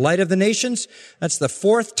again, a light of the nations. That's the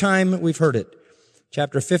fourth time we've heard it.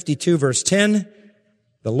 Chapter 52, verse 10,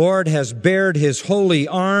 the Lord has bared his holy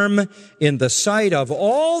arm in the sight of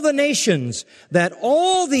all the nations, that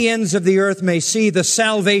all the ends of the earth may see the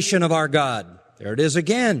salvation of our God. There it is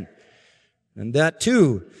again. And that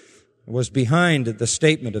too was behind the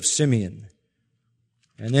statement of Simeon.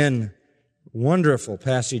 And then, wonderful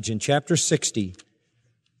passage in chapter 60.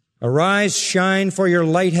 Arise, shine, for your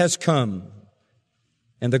light has come,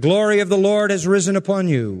 and the glory of the Lord has risen upon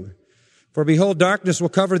you. For behold, darkness will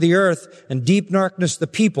cover the earth, and deep darkness the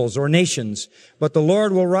peoples or nations. But the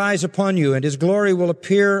Lord will rise upon you, and his glory will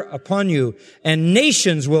appear upon you. And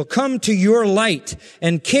nations will come to your light,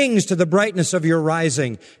 and kings to the brightness of your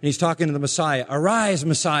rising. And he's talking to the Messiah. Arise,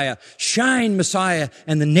 Messiah. Shine, Messiah.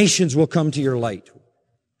 And the nations will come to your light.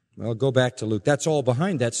 Well, go back to Luke. That's all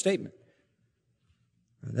behind that statement.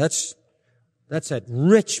 That's that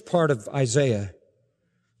rich part of Isaiah.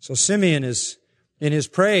 So Simeon is, in his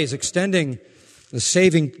praise, extending the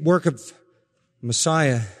saving work of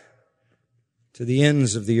Messiah to the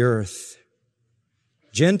ends of the earth.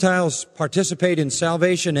 Gentiles participate in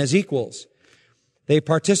salvation as equals. They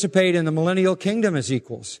participate in the millennial kingdom as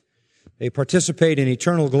equals. They participate in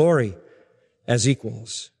eternal glory as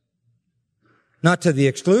equals. Not to the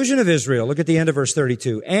exclusion of Israel. Look at the end of verse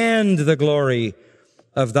 32. And the glory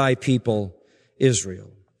of thy people,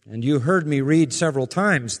 Israel. And you heard me read several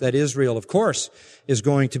times that Israel, of course, is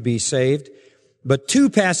going to be saved. But two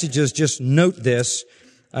passages just note this.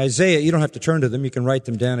 Isaiah, you don't have to turn to them. You can write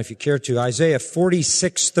them down if you care to. Isaiah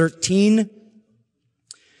 46:13.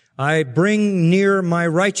 I bring near my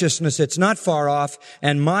righteousness. It's not far off,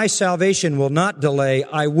 and my salvation will not delay.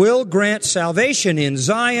 I will grant salvation in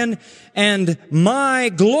Zion and my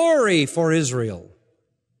glory for Israel.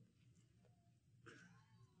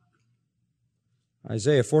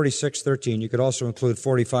 Isaiah 46:13. You could also include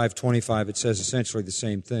 45:25. It says essentially the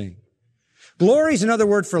same thing. Glory is another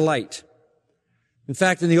word for light. In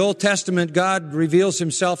fact, in the Old Testament, God reveals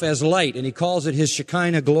himself as light, and he calls it his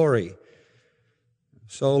Shekinah glory.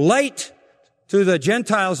 So light to the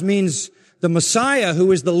Gentiles means the Messiah,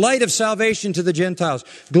 who is the light of salvation to the Gentiles.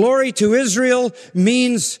 Glory to Israel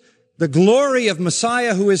means the glory of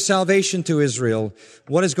Messiah, who is salvation to Israel.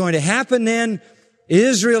 What is going to happen then?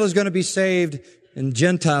 Israel is going to be saved, and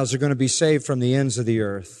Gentiles are going to be saved from the ends of the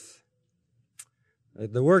earth.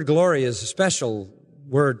 The word glory is special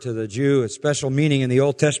word to the Jew, a special meaning in the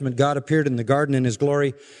Old Testament. God appeared in the garden in His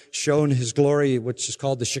glory, shown His glory, which is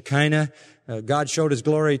called the Shekinah. God showed His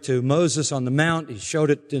glory to Moses on the mount. He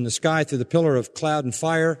showed it in the sky through the pillar of cloud and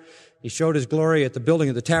fire. He showed His glory at the building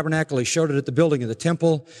of the tabernacle. He showed it at the building of the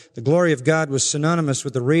temple. The glory of God was synonymous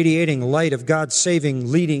with the radiating light of God's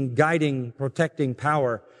saving, leading, guiding, protecting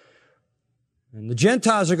power. And the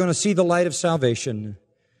Gentiles are going to see the light of salvation,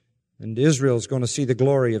 and Israel is going to see the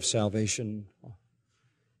glory of salvation.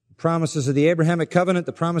 The promises of the Abrahamic covenant,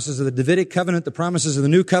 the promises of the Davidic covenant, the promises of the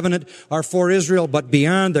new covenant are for Israel, but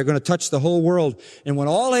beyond, they're going to touch the whole world. And when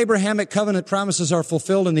all Abrahamic covenant promises are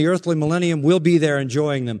fulfilled in the earthly millennium, we'll be there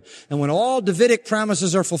enjoying them. And when all Davidic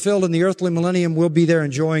promises are fulfilled in the earthly millennium, we'll be there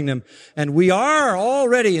enjoying them. And we are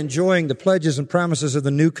already enjoying the pledges and promises of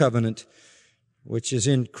the new covenant, which is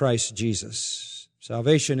in Christ Jesus.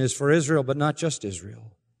 Salvation is for Israel, but not just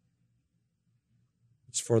Israel.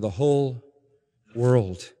 It's for the whole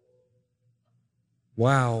world.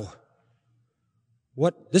 Wow.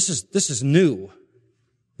 This is new.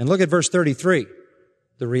 And look at verse 33.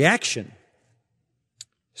 The reaction.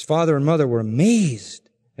 His father and mother were amazed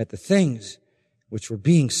at the things which were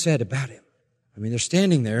being said about him. I mean, they're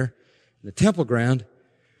standing there in the temple ground.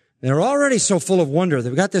 They're already so full of wonder.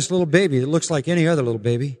 They've got this little baby that looks like any other little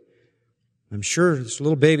baby. I'm sure this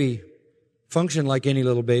little baby functioned like any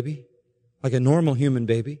little baby, like a normal human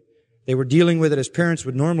baby. They were dealing with it as parents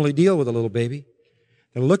would normally deal with a little baby.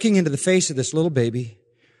 They're looking into the face of this little baby.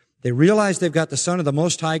 They realize they've got the Son of the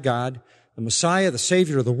Most High God, the Messiah, the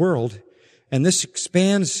Savior of the world. And this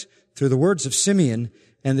expands through the words of Simeon,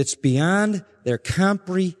 and it's beyond their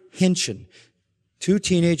comprehension. Two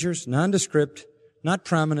teenagers, nondescript, not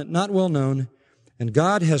prominent, not well known, and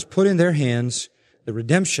God has put in their hands the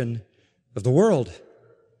redemption of the world.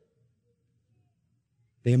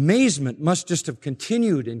 The amazement must just have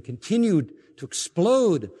continued and continued to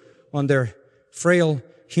explode on their frail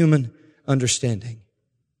human understanding.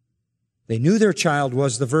 They knew their child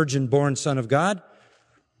was the virgin-born Son of God.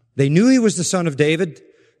 They knew He was the Son of David.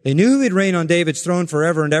 They knew He'd reign on David's throne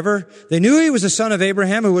forever and ever. They knew He was the son of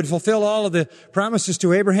Abraham who would fulfill all of the promises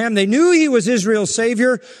to Abraham. They knew He was Israel's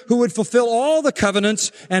Savior who would fulfill all the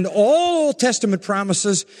covenants and all Old Testament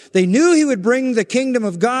promises. They knew He would bring the kingdom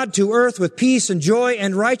of God to earth with peace and joy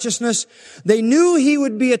and righteousness. They knew He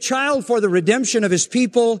would be a child for the redemption of His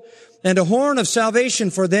people and a horn of salvation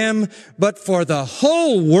for them. But for the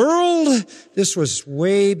whole world, this was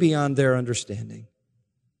way beyond their understanding.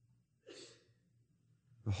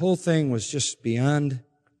 The whole thing was just beyond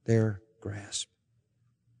their grasp.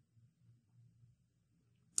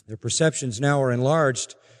 Their perceptions now are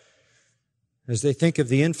enlarged as they think of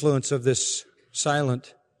the influence of this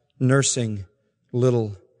silent, nursing,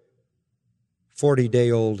 little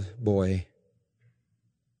 40-day-old boy.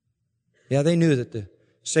 Yeah, they knew that the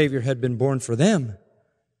Savior had been born for them,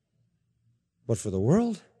 but for the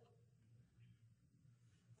world?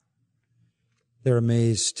 They're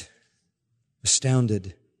amazed,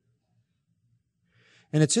 astounded.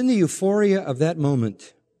 And it's in the euphoria of that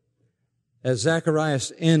moment, as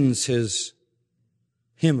Zacharias ends his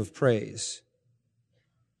hymn of praise,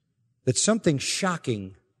 that something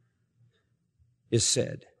shocking is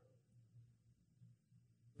said.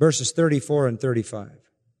 Verses 34 and 35.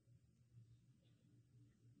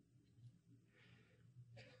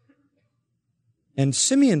 And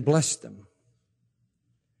Simeon blessed them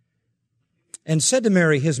and said to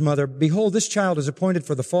Mary, his mother, Behold, this child is appointed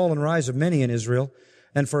for the fall and rise of many in Israel,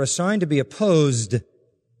 and for a sign to be opposed.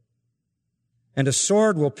 And a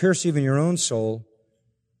sword will pierce even your own soul,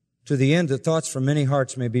 to the end that thoughts from many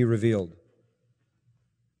hearts may be revealed.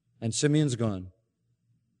 And Simeon's gone.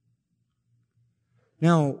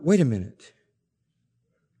 Now, wait a minute.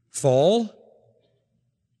 Fall?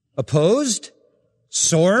 Opposed?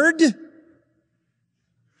 Sword?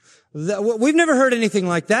 We've never heard anything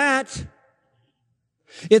like that.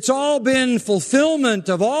 It's all been fulfillment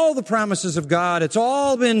of all the promises of God. It's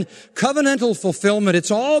all been covenantal fulfillment.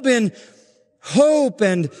 It's all been hope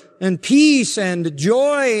and peace and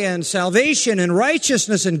joy and salvation and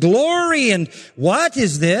righteousness and glory. And what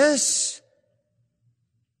is this?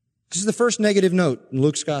 This is the first negative note in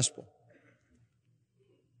Luke's gospel.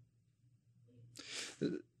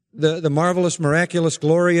 The marvelous, miraculous,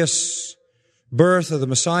 glorious birth of the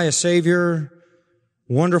Messiah Savior,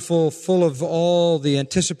 wonderful, full of all the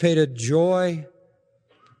anticipated joy.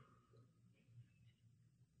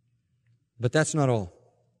 But that's not all.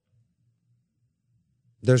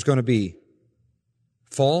 There's going to be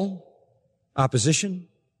fall, opposition,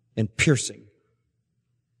 and piercing.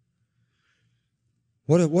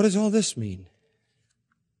 What does all this mean?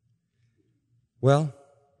 Well,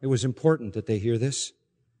 it was important that they hear this.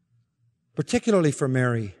 particularly for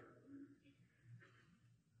Mary,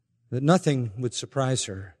 that nothing would surprise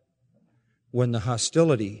her when the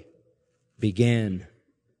hostility began.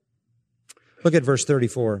 Look at verse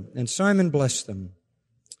 34. And Simon blessed them.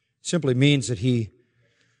 Simply means that he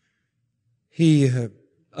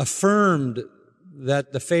affirmed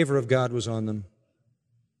that the favor of God was on them.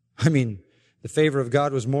 I mean, the favor of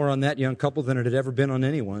God was more on that young couple than it had ever been on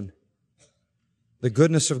anyone. The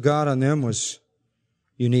goodness of God on them was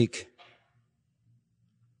unique.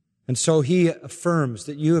 And so he affirms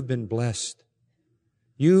that you have been blessed.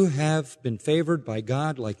 You have been favored by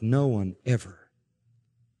God like no one ever.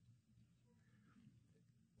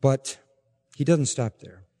 But he doesn't stop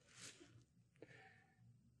there.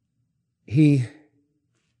 He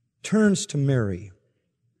turns to Mary,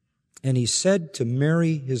 and he said to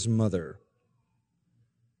Mary, his mother.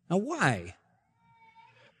 Now, why?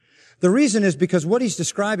 The reason is because what he's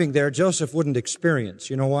describing there, Joseph wouldn't experience.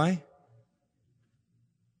 You know why?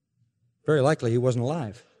 Very likely he wasn't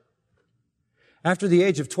alive. After the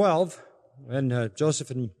age of 12, when Joseph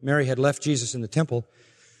and Mary had left Jesus in the temple,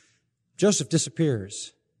 Joseph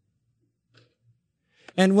disappears.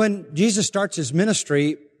 And when Jesus starts his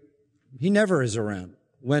ministry, he never is around.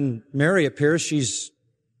 When Mary appears, she's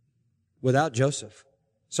without Joseph.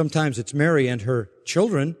 Sometimes it's Mary and her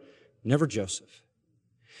children, never Joseph.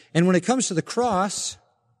 And when it comes to the cross,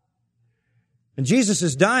 and Jesus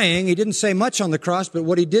is dying, he didn't say much on the cross, but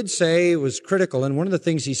what he did say was critical. And one of the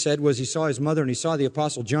things he said was he saw his mother and he saw the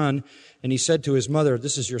Apostle John, and he said to his mother,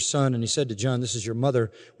 "This is your son," and he said to John, "This is your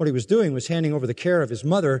mother." What he was doing was handing over the care of his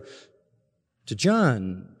mother to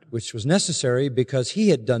John, which was necessary because he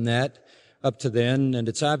had done that up to then, and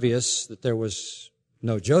it's obvious that there was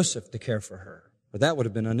no Joseph to care for her. But that would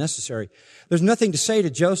have been unnecessary. There's nothing to say to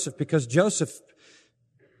Joseph because Joseph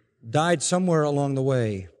died somewhere along the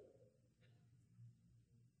way.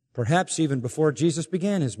 Perhaps even before Jesus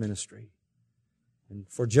began his ministry. And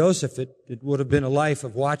for Joseph, it would have been a life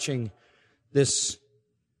of watching this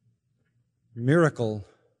miracle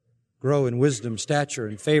grow in wisdom, stature,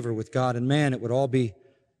 and favor with God and man. It would all be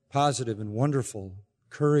positive and wonderful,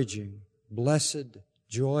 encouraging, blessed,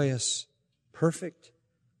 joyous, perfect.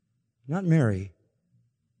 Not Mary.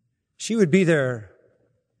 She would be there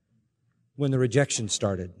when the rejection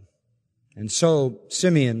started. And so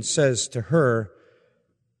Simeon says to her,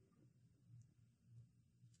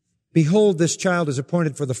 "Behold, this child is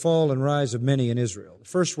appointed for the fall and rise of many in Israel." The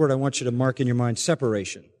first word I want you to mark in your mind,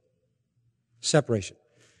 separation. Separation.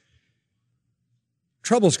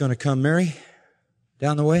 Trouble's going to come, Mary,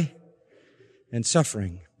 down the way, and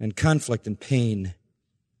suffering and conflict and pain.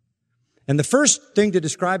 And the first thing to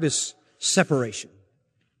describe is separation.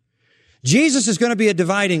 Jesus is going to be a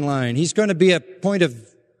dividing line. He's going to be a point of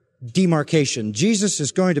demarcation. Jesus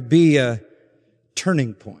is going to be a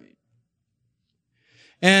turning point.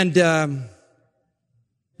 And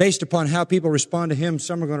based upon how people respond to him,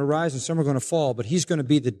 some are going to rise and some are going to fall, but he's going to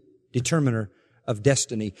be the determiner of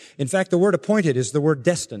destiny. In fact, the word appointed is the word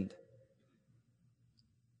destined.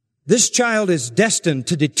 This child is destined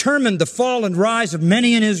to determine the fall and rise of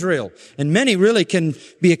many in Israel. And many really can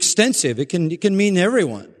be extensive. It can mean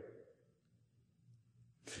everyone.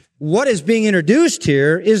 What is being introduced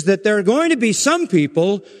here is that there are going to be some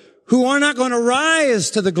people who are not going to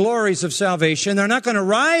rise to the glories of salvation. They're not going to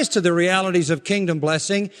rise to the realities of kingdom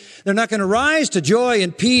blessing. They're not going to rise to joy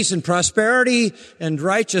and peace and prosperity and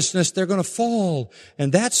righteousness. They're going to fall.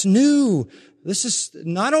 And that's new. This is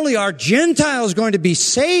not only are Gentiles going to be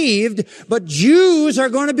saved, but Jews are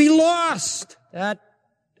going to be lost. That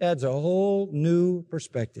adds a whole new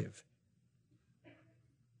perspective.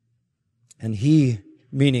 And he,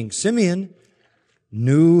 meaning Simeon,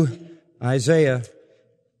 knew Isaiah.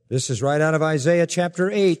 This is right out of Isaiah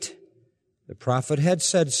chapter 8. The prophet had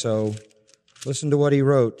said so. Listen to what he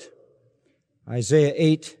wrote. Isaiah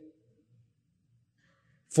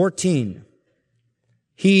 8:14.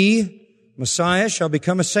 He, Messiah, shall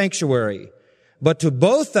become a sanctuary, but to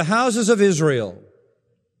both the houses of Israel,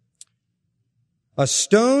 a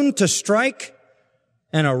stone to strike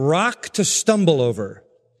and a rock to stumble over,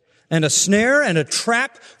 and a snare and a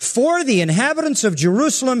trap for the inhabitants of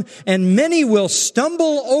Jerusalem, and many will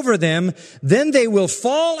stumble over them. Then they will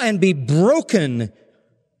fall and be broken.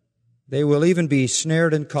 They will even be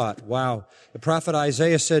snared and caught. Wow. The prophet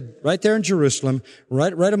Isaiah said right there in Jerusalem,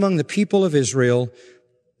 right among the people of Israel,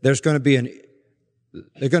 there's going to be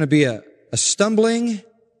a stumbling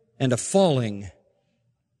and a falling.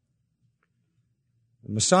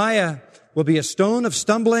 The Messiah will be a stone of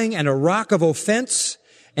stumbling and a rock of offense,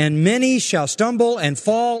 and many shall stumble and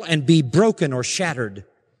fall and be broken or shattered.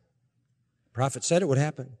 The prophet said it would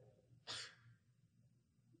happen.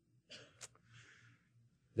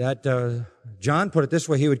 That John put it this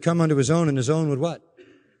way, he would come unto his own, and his own would what?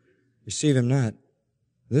 Receive him not.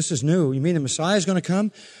 This is new. You mean the Messiah is going to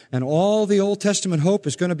come, and all the Old Testament hope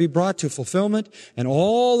is going to be brought to fulfillment, and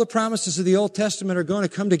all the promises of the Old Testament are going to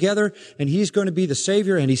come together, and He's going to be the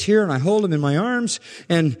Savior, and He's here, and I hold Him in my arms.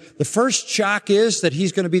 And the first shock is that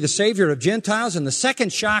He's going to be the Savior of Gentiles, and the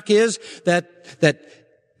second shock is that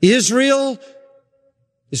Israel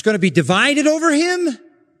is going to be divided over Him,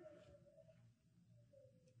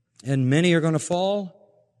 and many are going to fall,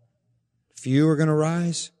 few are going to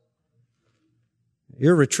rise.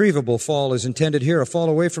 Irretrievable fall is intended here, a fall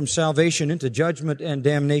away from salvation into judgment and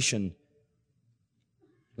damnation.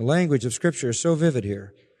 The language of Scripture is so vivid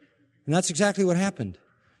here. And that's exactly what happened.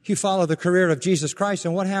 You follow the career of Jesus Christ,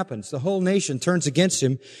 and what happens? The whole nation turns against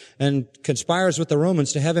Him and conspires with the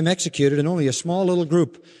Romans to have Him executed, and only a small little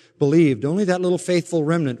group believed. Only that little faithful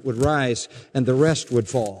remnant would rise, and the rest would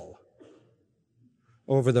fall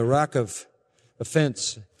over the rock of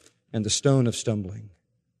offense and the stone of stumbling.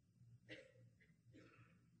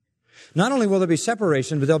 Not only will there be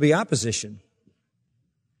separation, but there'll be opposition.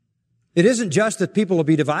 It isn't just that people will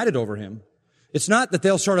be divided over Him. It's not that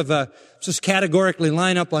they'll sort of just categorically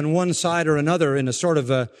line up on one side or another in a sort of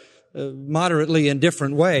a moderately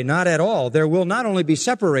indifferent way. Not at all. There will not only be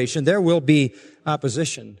separation, there will be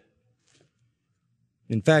opposition.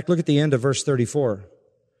 In fact, look at the end of verse 34.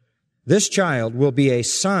 This child will be a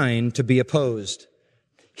sign to be opposed.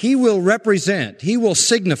 He will represent, he will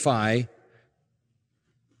signify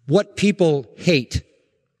what people hate.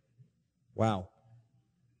 Wow.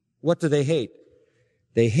 What do they hate?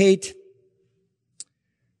 They hate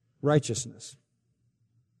righteousness.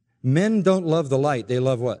 Men don't love the light. They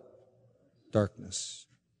love what? Darkness.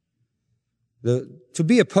 To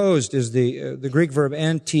be opposed is the Greek verb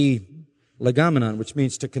anti-legomenon, which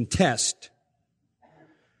means to contest.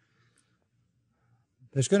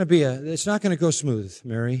 There's going to be it's not going to go smooth,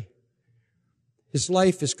 Mary. His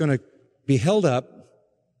life is going to be held up,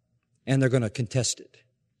 and they're going to contest it.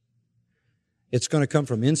 It's going to come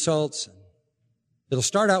from insults. It'll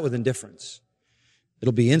start out with indifference.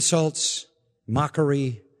 It'll be insults,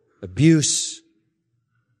 mockery, abuse,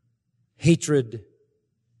 hatred,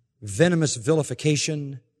 venomous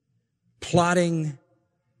vilification, plotting,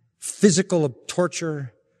 physical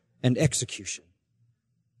torture, and execution.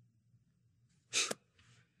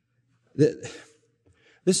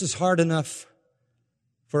 This is hard enough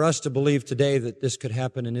for us to believe today that this could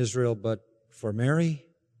happen in Israel, but for Mary,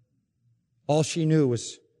 all she knew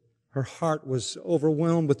was her heart was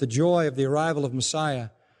overwhelmed with the joy of the arrival of Messiah.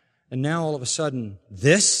 And now all of a sudden,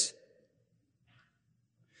 this?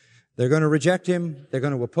 They're going to reject Him. They're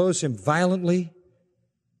going to oppose Him violently.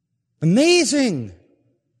 Amazing!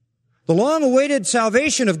 The long-awaited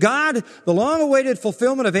salvation of God, the long-awaited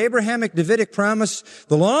fulfillment of Abrahamic Davidic promise,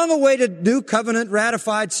 the long-awaited new covenant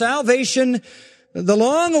ratified salvation, the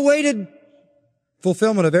long-awaited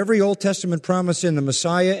fulfillment of every Old Testament promise in the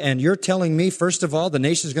Messiah, and you're telling me, first of all, the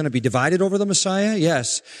nation's going to be divided over the Messiah?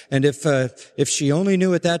 Yes. And if she only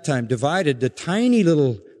knew at that time, divided, the tiny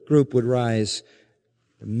little group would rise.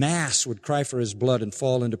 The mass would cry for His blood and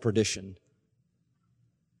fall into perdition.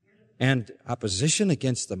 And opposition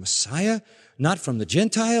against the Messiah, not from the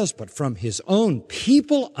Gentiles, but from His own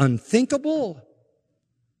people, unthinkable.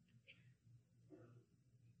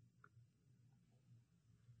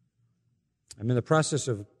 I'm in the process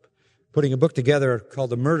of putting a book together called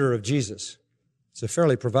The Murder of Jesus. It's a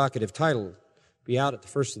fairly provocative title. It'll be out at the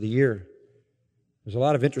first of the year. There's a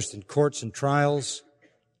lot of interest in courts and trials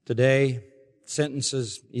today,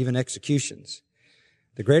 sentences, even executions.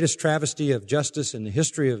 The greatest travesty of justice in the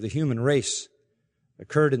history of the human race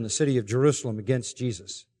occurred in the city of Jerusalem against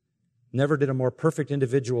Jesus. Never did a more perfect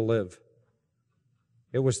individual live.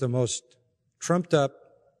 It was the most trumped up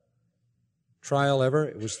trial ever.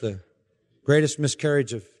 It was the greatest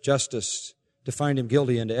miscarriage of justice to find Him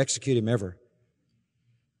guilty and to execute Him ever.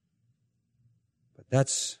 But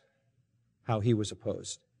that's how He was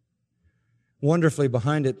opposed. Wonderfully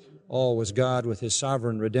behind it all was God with His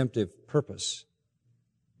sovereign redemptive purpose,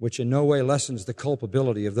 which in no way lessens the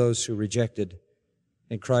culpability of those who rejected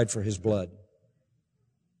and cried for His blood.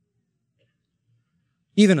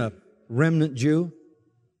 Even a remnant Jew,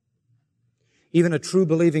 even a true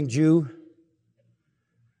believing Jew,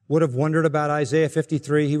 would have wondered about Isaiah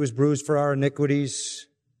 53, He was bruised for our iniquities.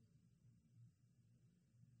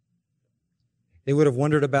 They would have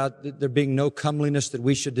wondered about there being no comeliness that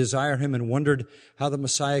we should desire Him, and wondered how the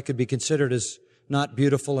Messiah could be considered as not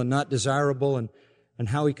beautiful and not desirable, and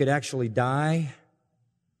how He could actually die.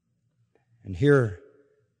 And here,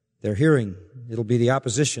 they're hearing it'll be the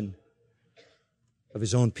opposition of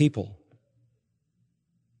His own people.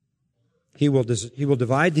 He will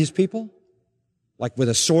divide these people, like with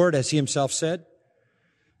a sword, as he himself said,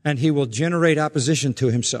 and he will generate opposition to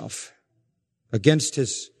himself against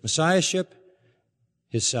his messiahship,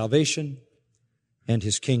 his salvation, and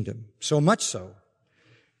his kingdom. So much so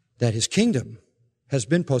that his kingdom has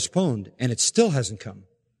been postponed and it still hasn't come.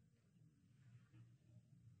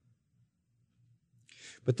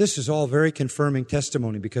 But this is all very confirming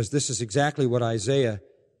testimony, because this is exactly what Isaiah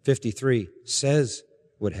 53 says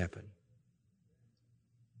would happen.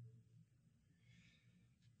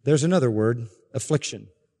 There's another word, affliction.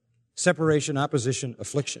 Separation, opposition,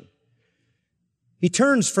 affliction. He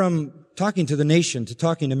turns from talking to the nation to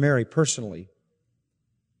talking to Mary personally.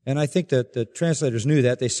 And I think that the translators knew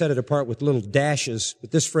that. They set it apart with little dashes. But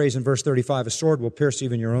this phrase in verse 35, a sword will pierce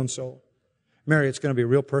even your own soul. Mary, it's going to be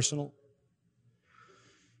real personal.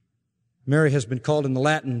 Mary has been called in the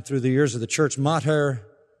Latin through the years of the church, Mater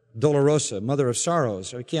Dolorosa, mother of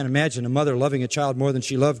sorrows. I can't imagine a mother loving a child more than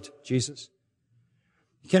she loved Jesus.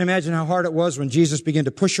 You can't imagine how hard it was when Jesus began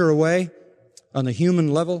to push her away on the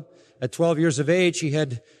human level. At 12 years of age, he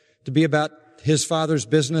had to be about his Father's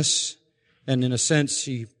business, and in a sense,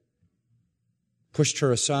 he pushed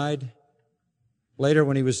her aside. Later,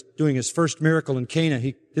 when he was doing his first miracle in Cana,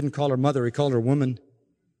 he didn't call her mother, he called her woman.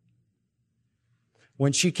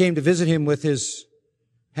 When she came to visit him with his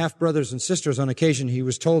half-brothers and sisters on occasion, he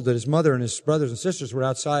was told that his mother and his brothers and sisters were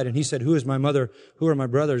outside, and he said, "Who is my mother? Who are my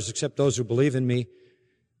brothers, except those who believe in me?"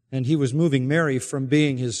 And he was moving Mary from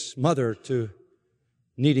being his mother to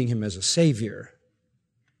needing him as a Savior.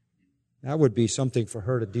 That would be something for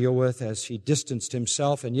her to deal with as he distanced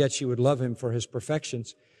himself, and yet she would love him for his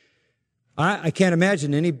perfections. I can't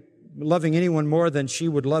imagine loving anyone more than she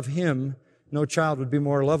would love him. No child would be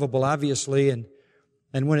more lovable, obviously,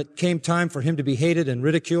 and when it came time for him to be hated and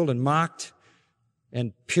ridiculed and mocked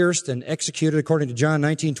and pierced and executed, according to John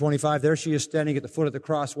 19:25, there she is standing at the foot of the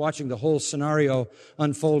cross watching the whole scenario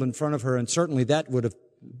unfold in front of her, and certainly that would have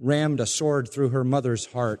rammed a sword through her mother's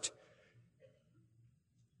heart.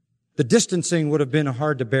 The distancing would have been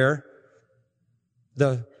hard to bear.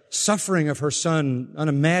 The suffering of her son,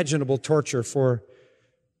 unimaginable torture for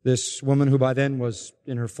this woman who by then was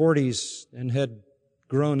in her 40s and had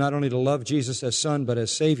grown not only to love Jesus as son, but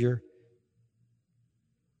as Savior.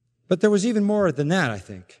 But there was even more than that, I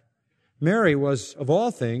think. Mary was, of all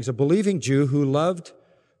things, a believing Jew who loved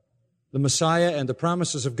the Messiah and the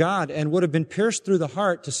promises of God, and would have been pierced through the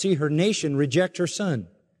heart to see her nation reject her son,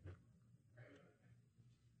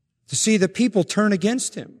 to see the people turn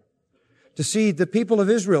against him, to see the people of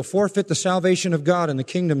Israel forfeit the salvation of God and the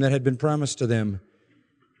kingdom that had been promised to them.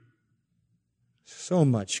 So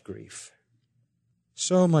much grief.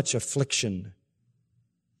 So much affliction.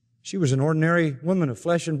 She was an ordinary woman of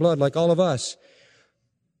flesh and blood like all of us,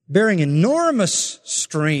 bearing enormous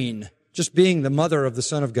strain, just being the mother of the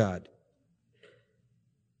Son of God.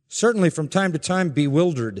 Certainly from time to time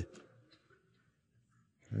bewildered,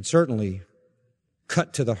 and certainly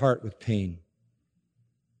cut to the heart with pain.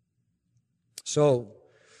 So,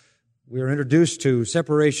 we are introduced to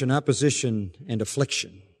separation, opposition, and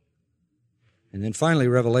affliction. And then finally,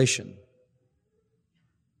 revelation.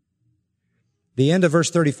 The end of verse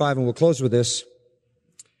 35, and we'll close with this.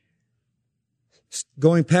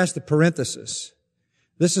 Going past the parenthesis.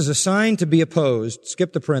 This is a sign to be opposed,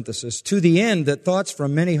 skip the parenthesis, to the end that thoughts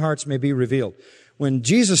from many hearts may be revealed. When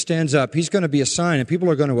Jesus stands up, he's going to be a sign, and people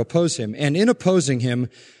are going to oppose him. And in opposing him,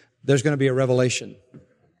 there's going to be a revelation.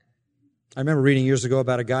 I remember reading years ago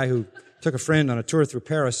about a guy who took a friend on a tour through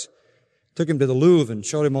Paris, took him to the Louvre and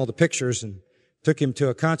showed him all the pictures, and took him to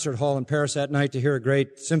a concert hall in Paris that night to hear a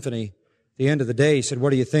great symphony. At the end of the day, he said,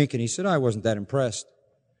 "What do you think?" And he said, "I wasn't that impressed."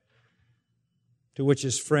 To which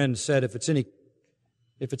his friend said, if it's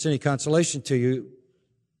any consolation to you,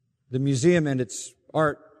 the museum and its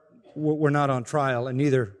art were not on trial, and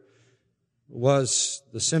neither was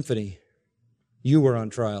the symphony. You were on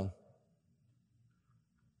trial.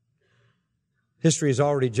 History has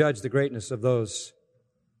already judged the greatness of those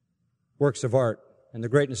works of art and the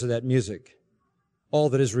greatness of that music. All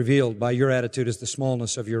that is revealed by your attitude is the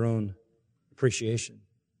smallness of your own appreciation.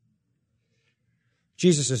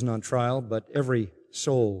 Jesus isn't on trial, but every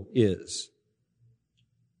soul is.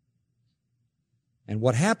 And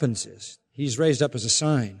what happens is, he's raised up as a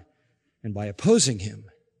sign, and by opposing him,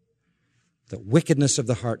 the wickedness of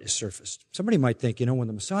the heart is surfaced. Somebody might think, when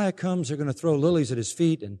the Messiah comes, they're going to throw lilies at his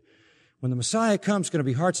feet, and When the Messiah comes, it's going to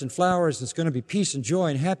be hearts and flowers. It's going to be peace and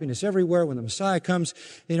joy and happiness everywhere. When the Messiah comes,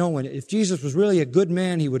 if Jesus was really a good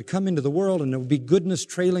man, he would come into the world and there would be goodness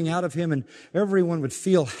trailing out of him and everyone would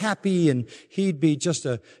feel happy and he'd be just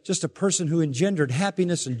a person who engendered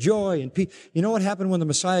happiness and joy and peace. You know what happened when the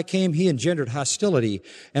Messiah came? He engendered hostility.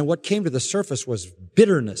 And what came to the surface was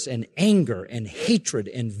bitterness and anger and hatred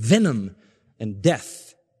and venom and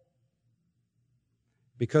death.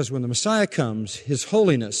 Because when the Messiah comes, His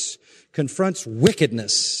holiness confronts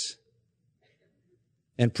wickedness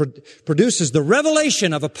and produces the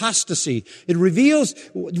revelation of apostasy. It reveals,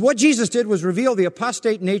 what Jesus did was reveal the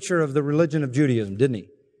apostate nature of the religion of Judaism, didn't He?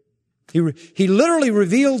 He literally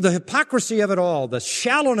revealed the hypocrisy of it all, the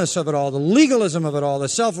shallowness of it all, the legalism of it all, the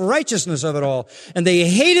self-righteousness of it all, and they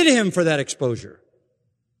hated Him for that exposure.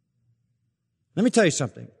 Let me tell you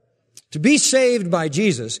something. To be saved by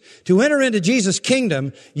Jesus, to enter into Jesus'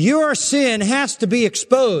 kingdom, your sin has to be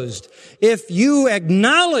exposed. If you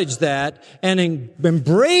acknowledge that and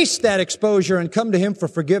embrace that exposure and come to Him for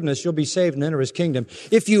forgiveness, you'll be saved and enter His kingdom.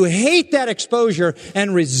 If you hate that exposure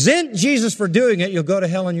and resent Jesus for doing it, you'll go to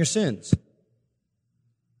hell in your sins.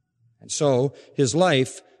 And so, His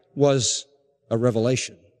life was a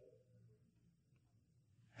revelation.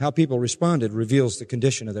 How people responded reveals the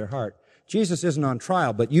condition of their heart. Jesus isn't on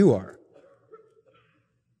trial, but you are.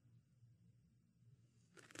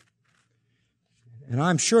 And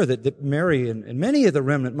I'm sure that Mary and many of the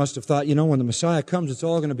remnant must have thought, when the Messiah comes, it's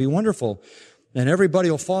all going to be wonderful. And everybody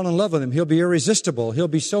will fall in love with Him. He'll be irresistible. He'll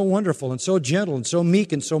be so wonderful and so gentle and so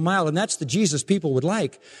meek and so mild. And that's the Jesus people would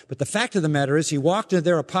like. But the fact of the matter is He walked into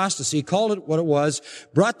their apostasy, called it what it was,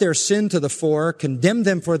 brought their sin to the fore, condemned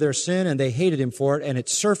them for their sin, and they hated Him for it. And it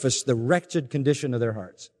surfaced the wretched condition of their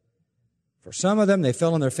hearts. For some of them, they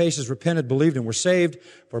fell on their faces, repented, believed, and were saved.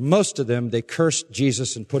 For most of them, they cursed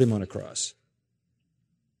Jesus and put Him on a cross.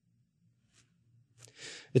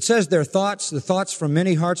 It says the thoughts from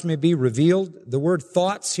many hearts may be revealed. The word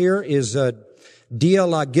thoughts here is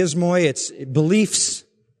dialogismoi, it's beliefs.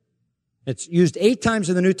 It's used 8 times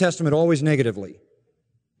in the New Testament, always negatively.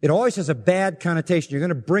 It always has a bad connotation. You're going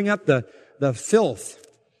to bring up the filth.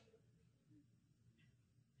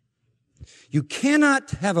 You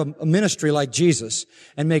cannot have a ministry like Jesus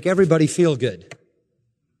and make everybody feel good.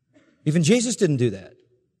 Even Jesus didn't do that.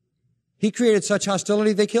 He created such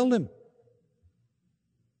hostility, they killed Him.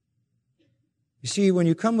 You see, when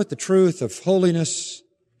you come with the truth of holiness,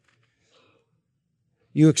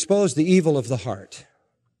 you expose the evil of the heart.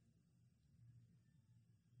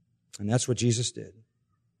 And that's what Jesus did.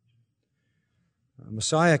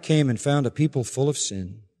 Messiah came and found a people full of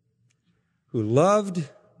sin who loved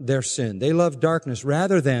their sin. They loved darkness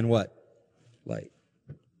rather than what? Light.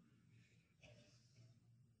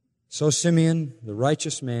 So Simeon, the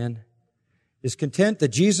righteous man, is content that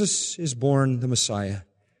Jesus is born the Messiah.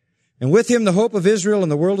 And with Him the hope of Israel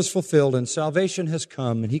and the world is fulfilled and salvation has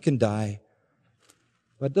come and He can die.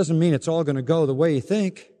 But it doesn't mean it's all going to go the way you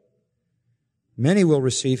think. Many will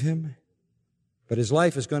receive Him, but His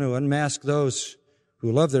life is going to unmask those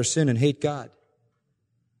who love their sin and hate God.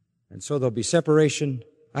 And so there'll be separation,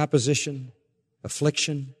 opposition,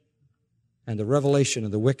 affliction, and the revelation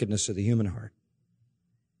of the wickedness of the human heart.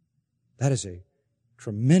 That is a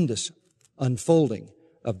tremendous unfolding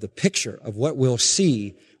of the picture of what we'll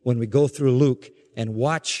see when we go through Luke and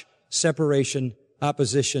watch separation,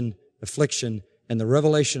 opposition, affliction, and the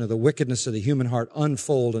revelation of the wickedness of the human heart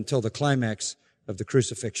unfold until the climax of the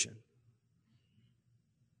crucifixion.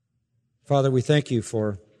 Father, we thank You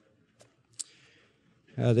for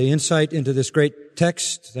the insight into this great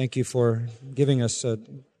text. Thank You for giving us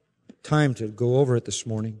time to go over it this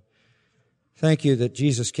morning. Thank You that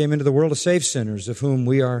Jesus came into the world to save sinners, of whom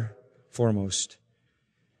we are foremost.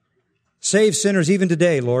 Save sinners even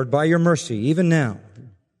today, Lord, by Your mercy, even now,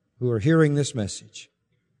 who are hearing this message.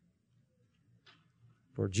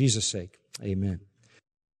 For Jesus' sake, amen.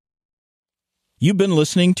 You've been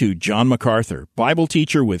listening to John MacArthur, Bible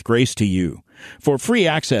teacher with Grace to You. For free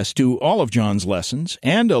access to all of John's lessons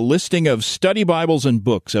and a listing of study Bibles and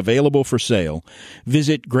books available for sale,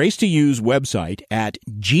 visit Grace to You's website at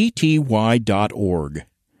gty.org.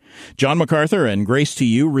 John MacArthur and Grace to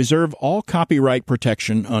You reserve all copyright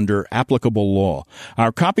protection under applicable law.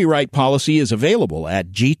 Our copyright policy is available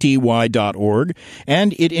at gty.org,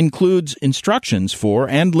 and it includes instructions for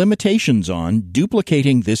and limitations on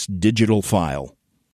duplicating this digital file.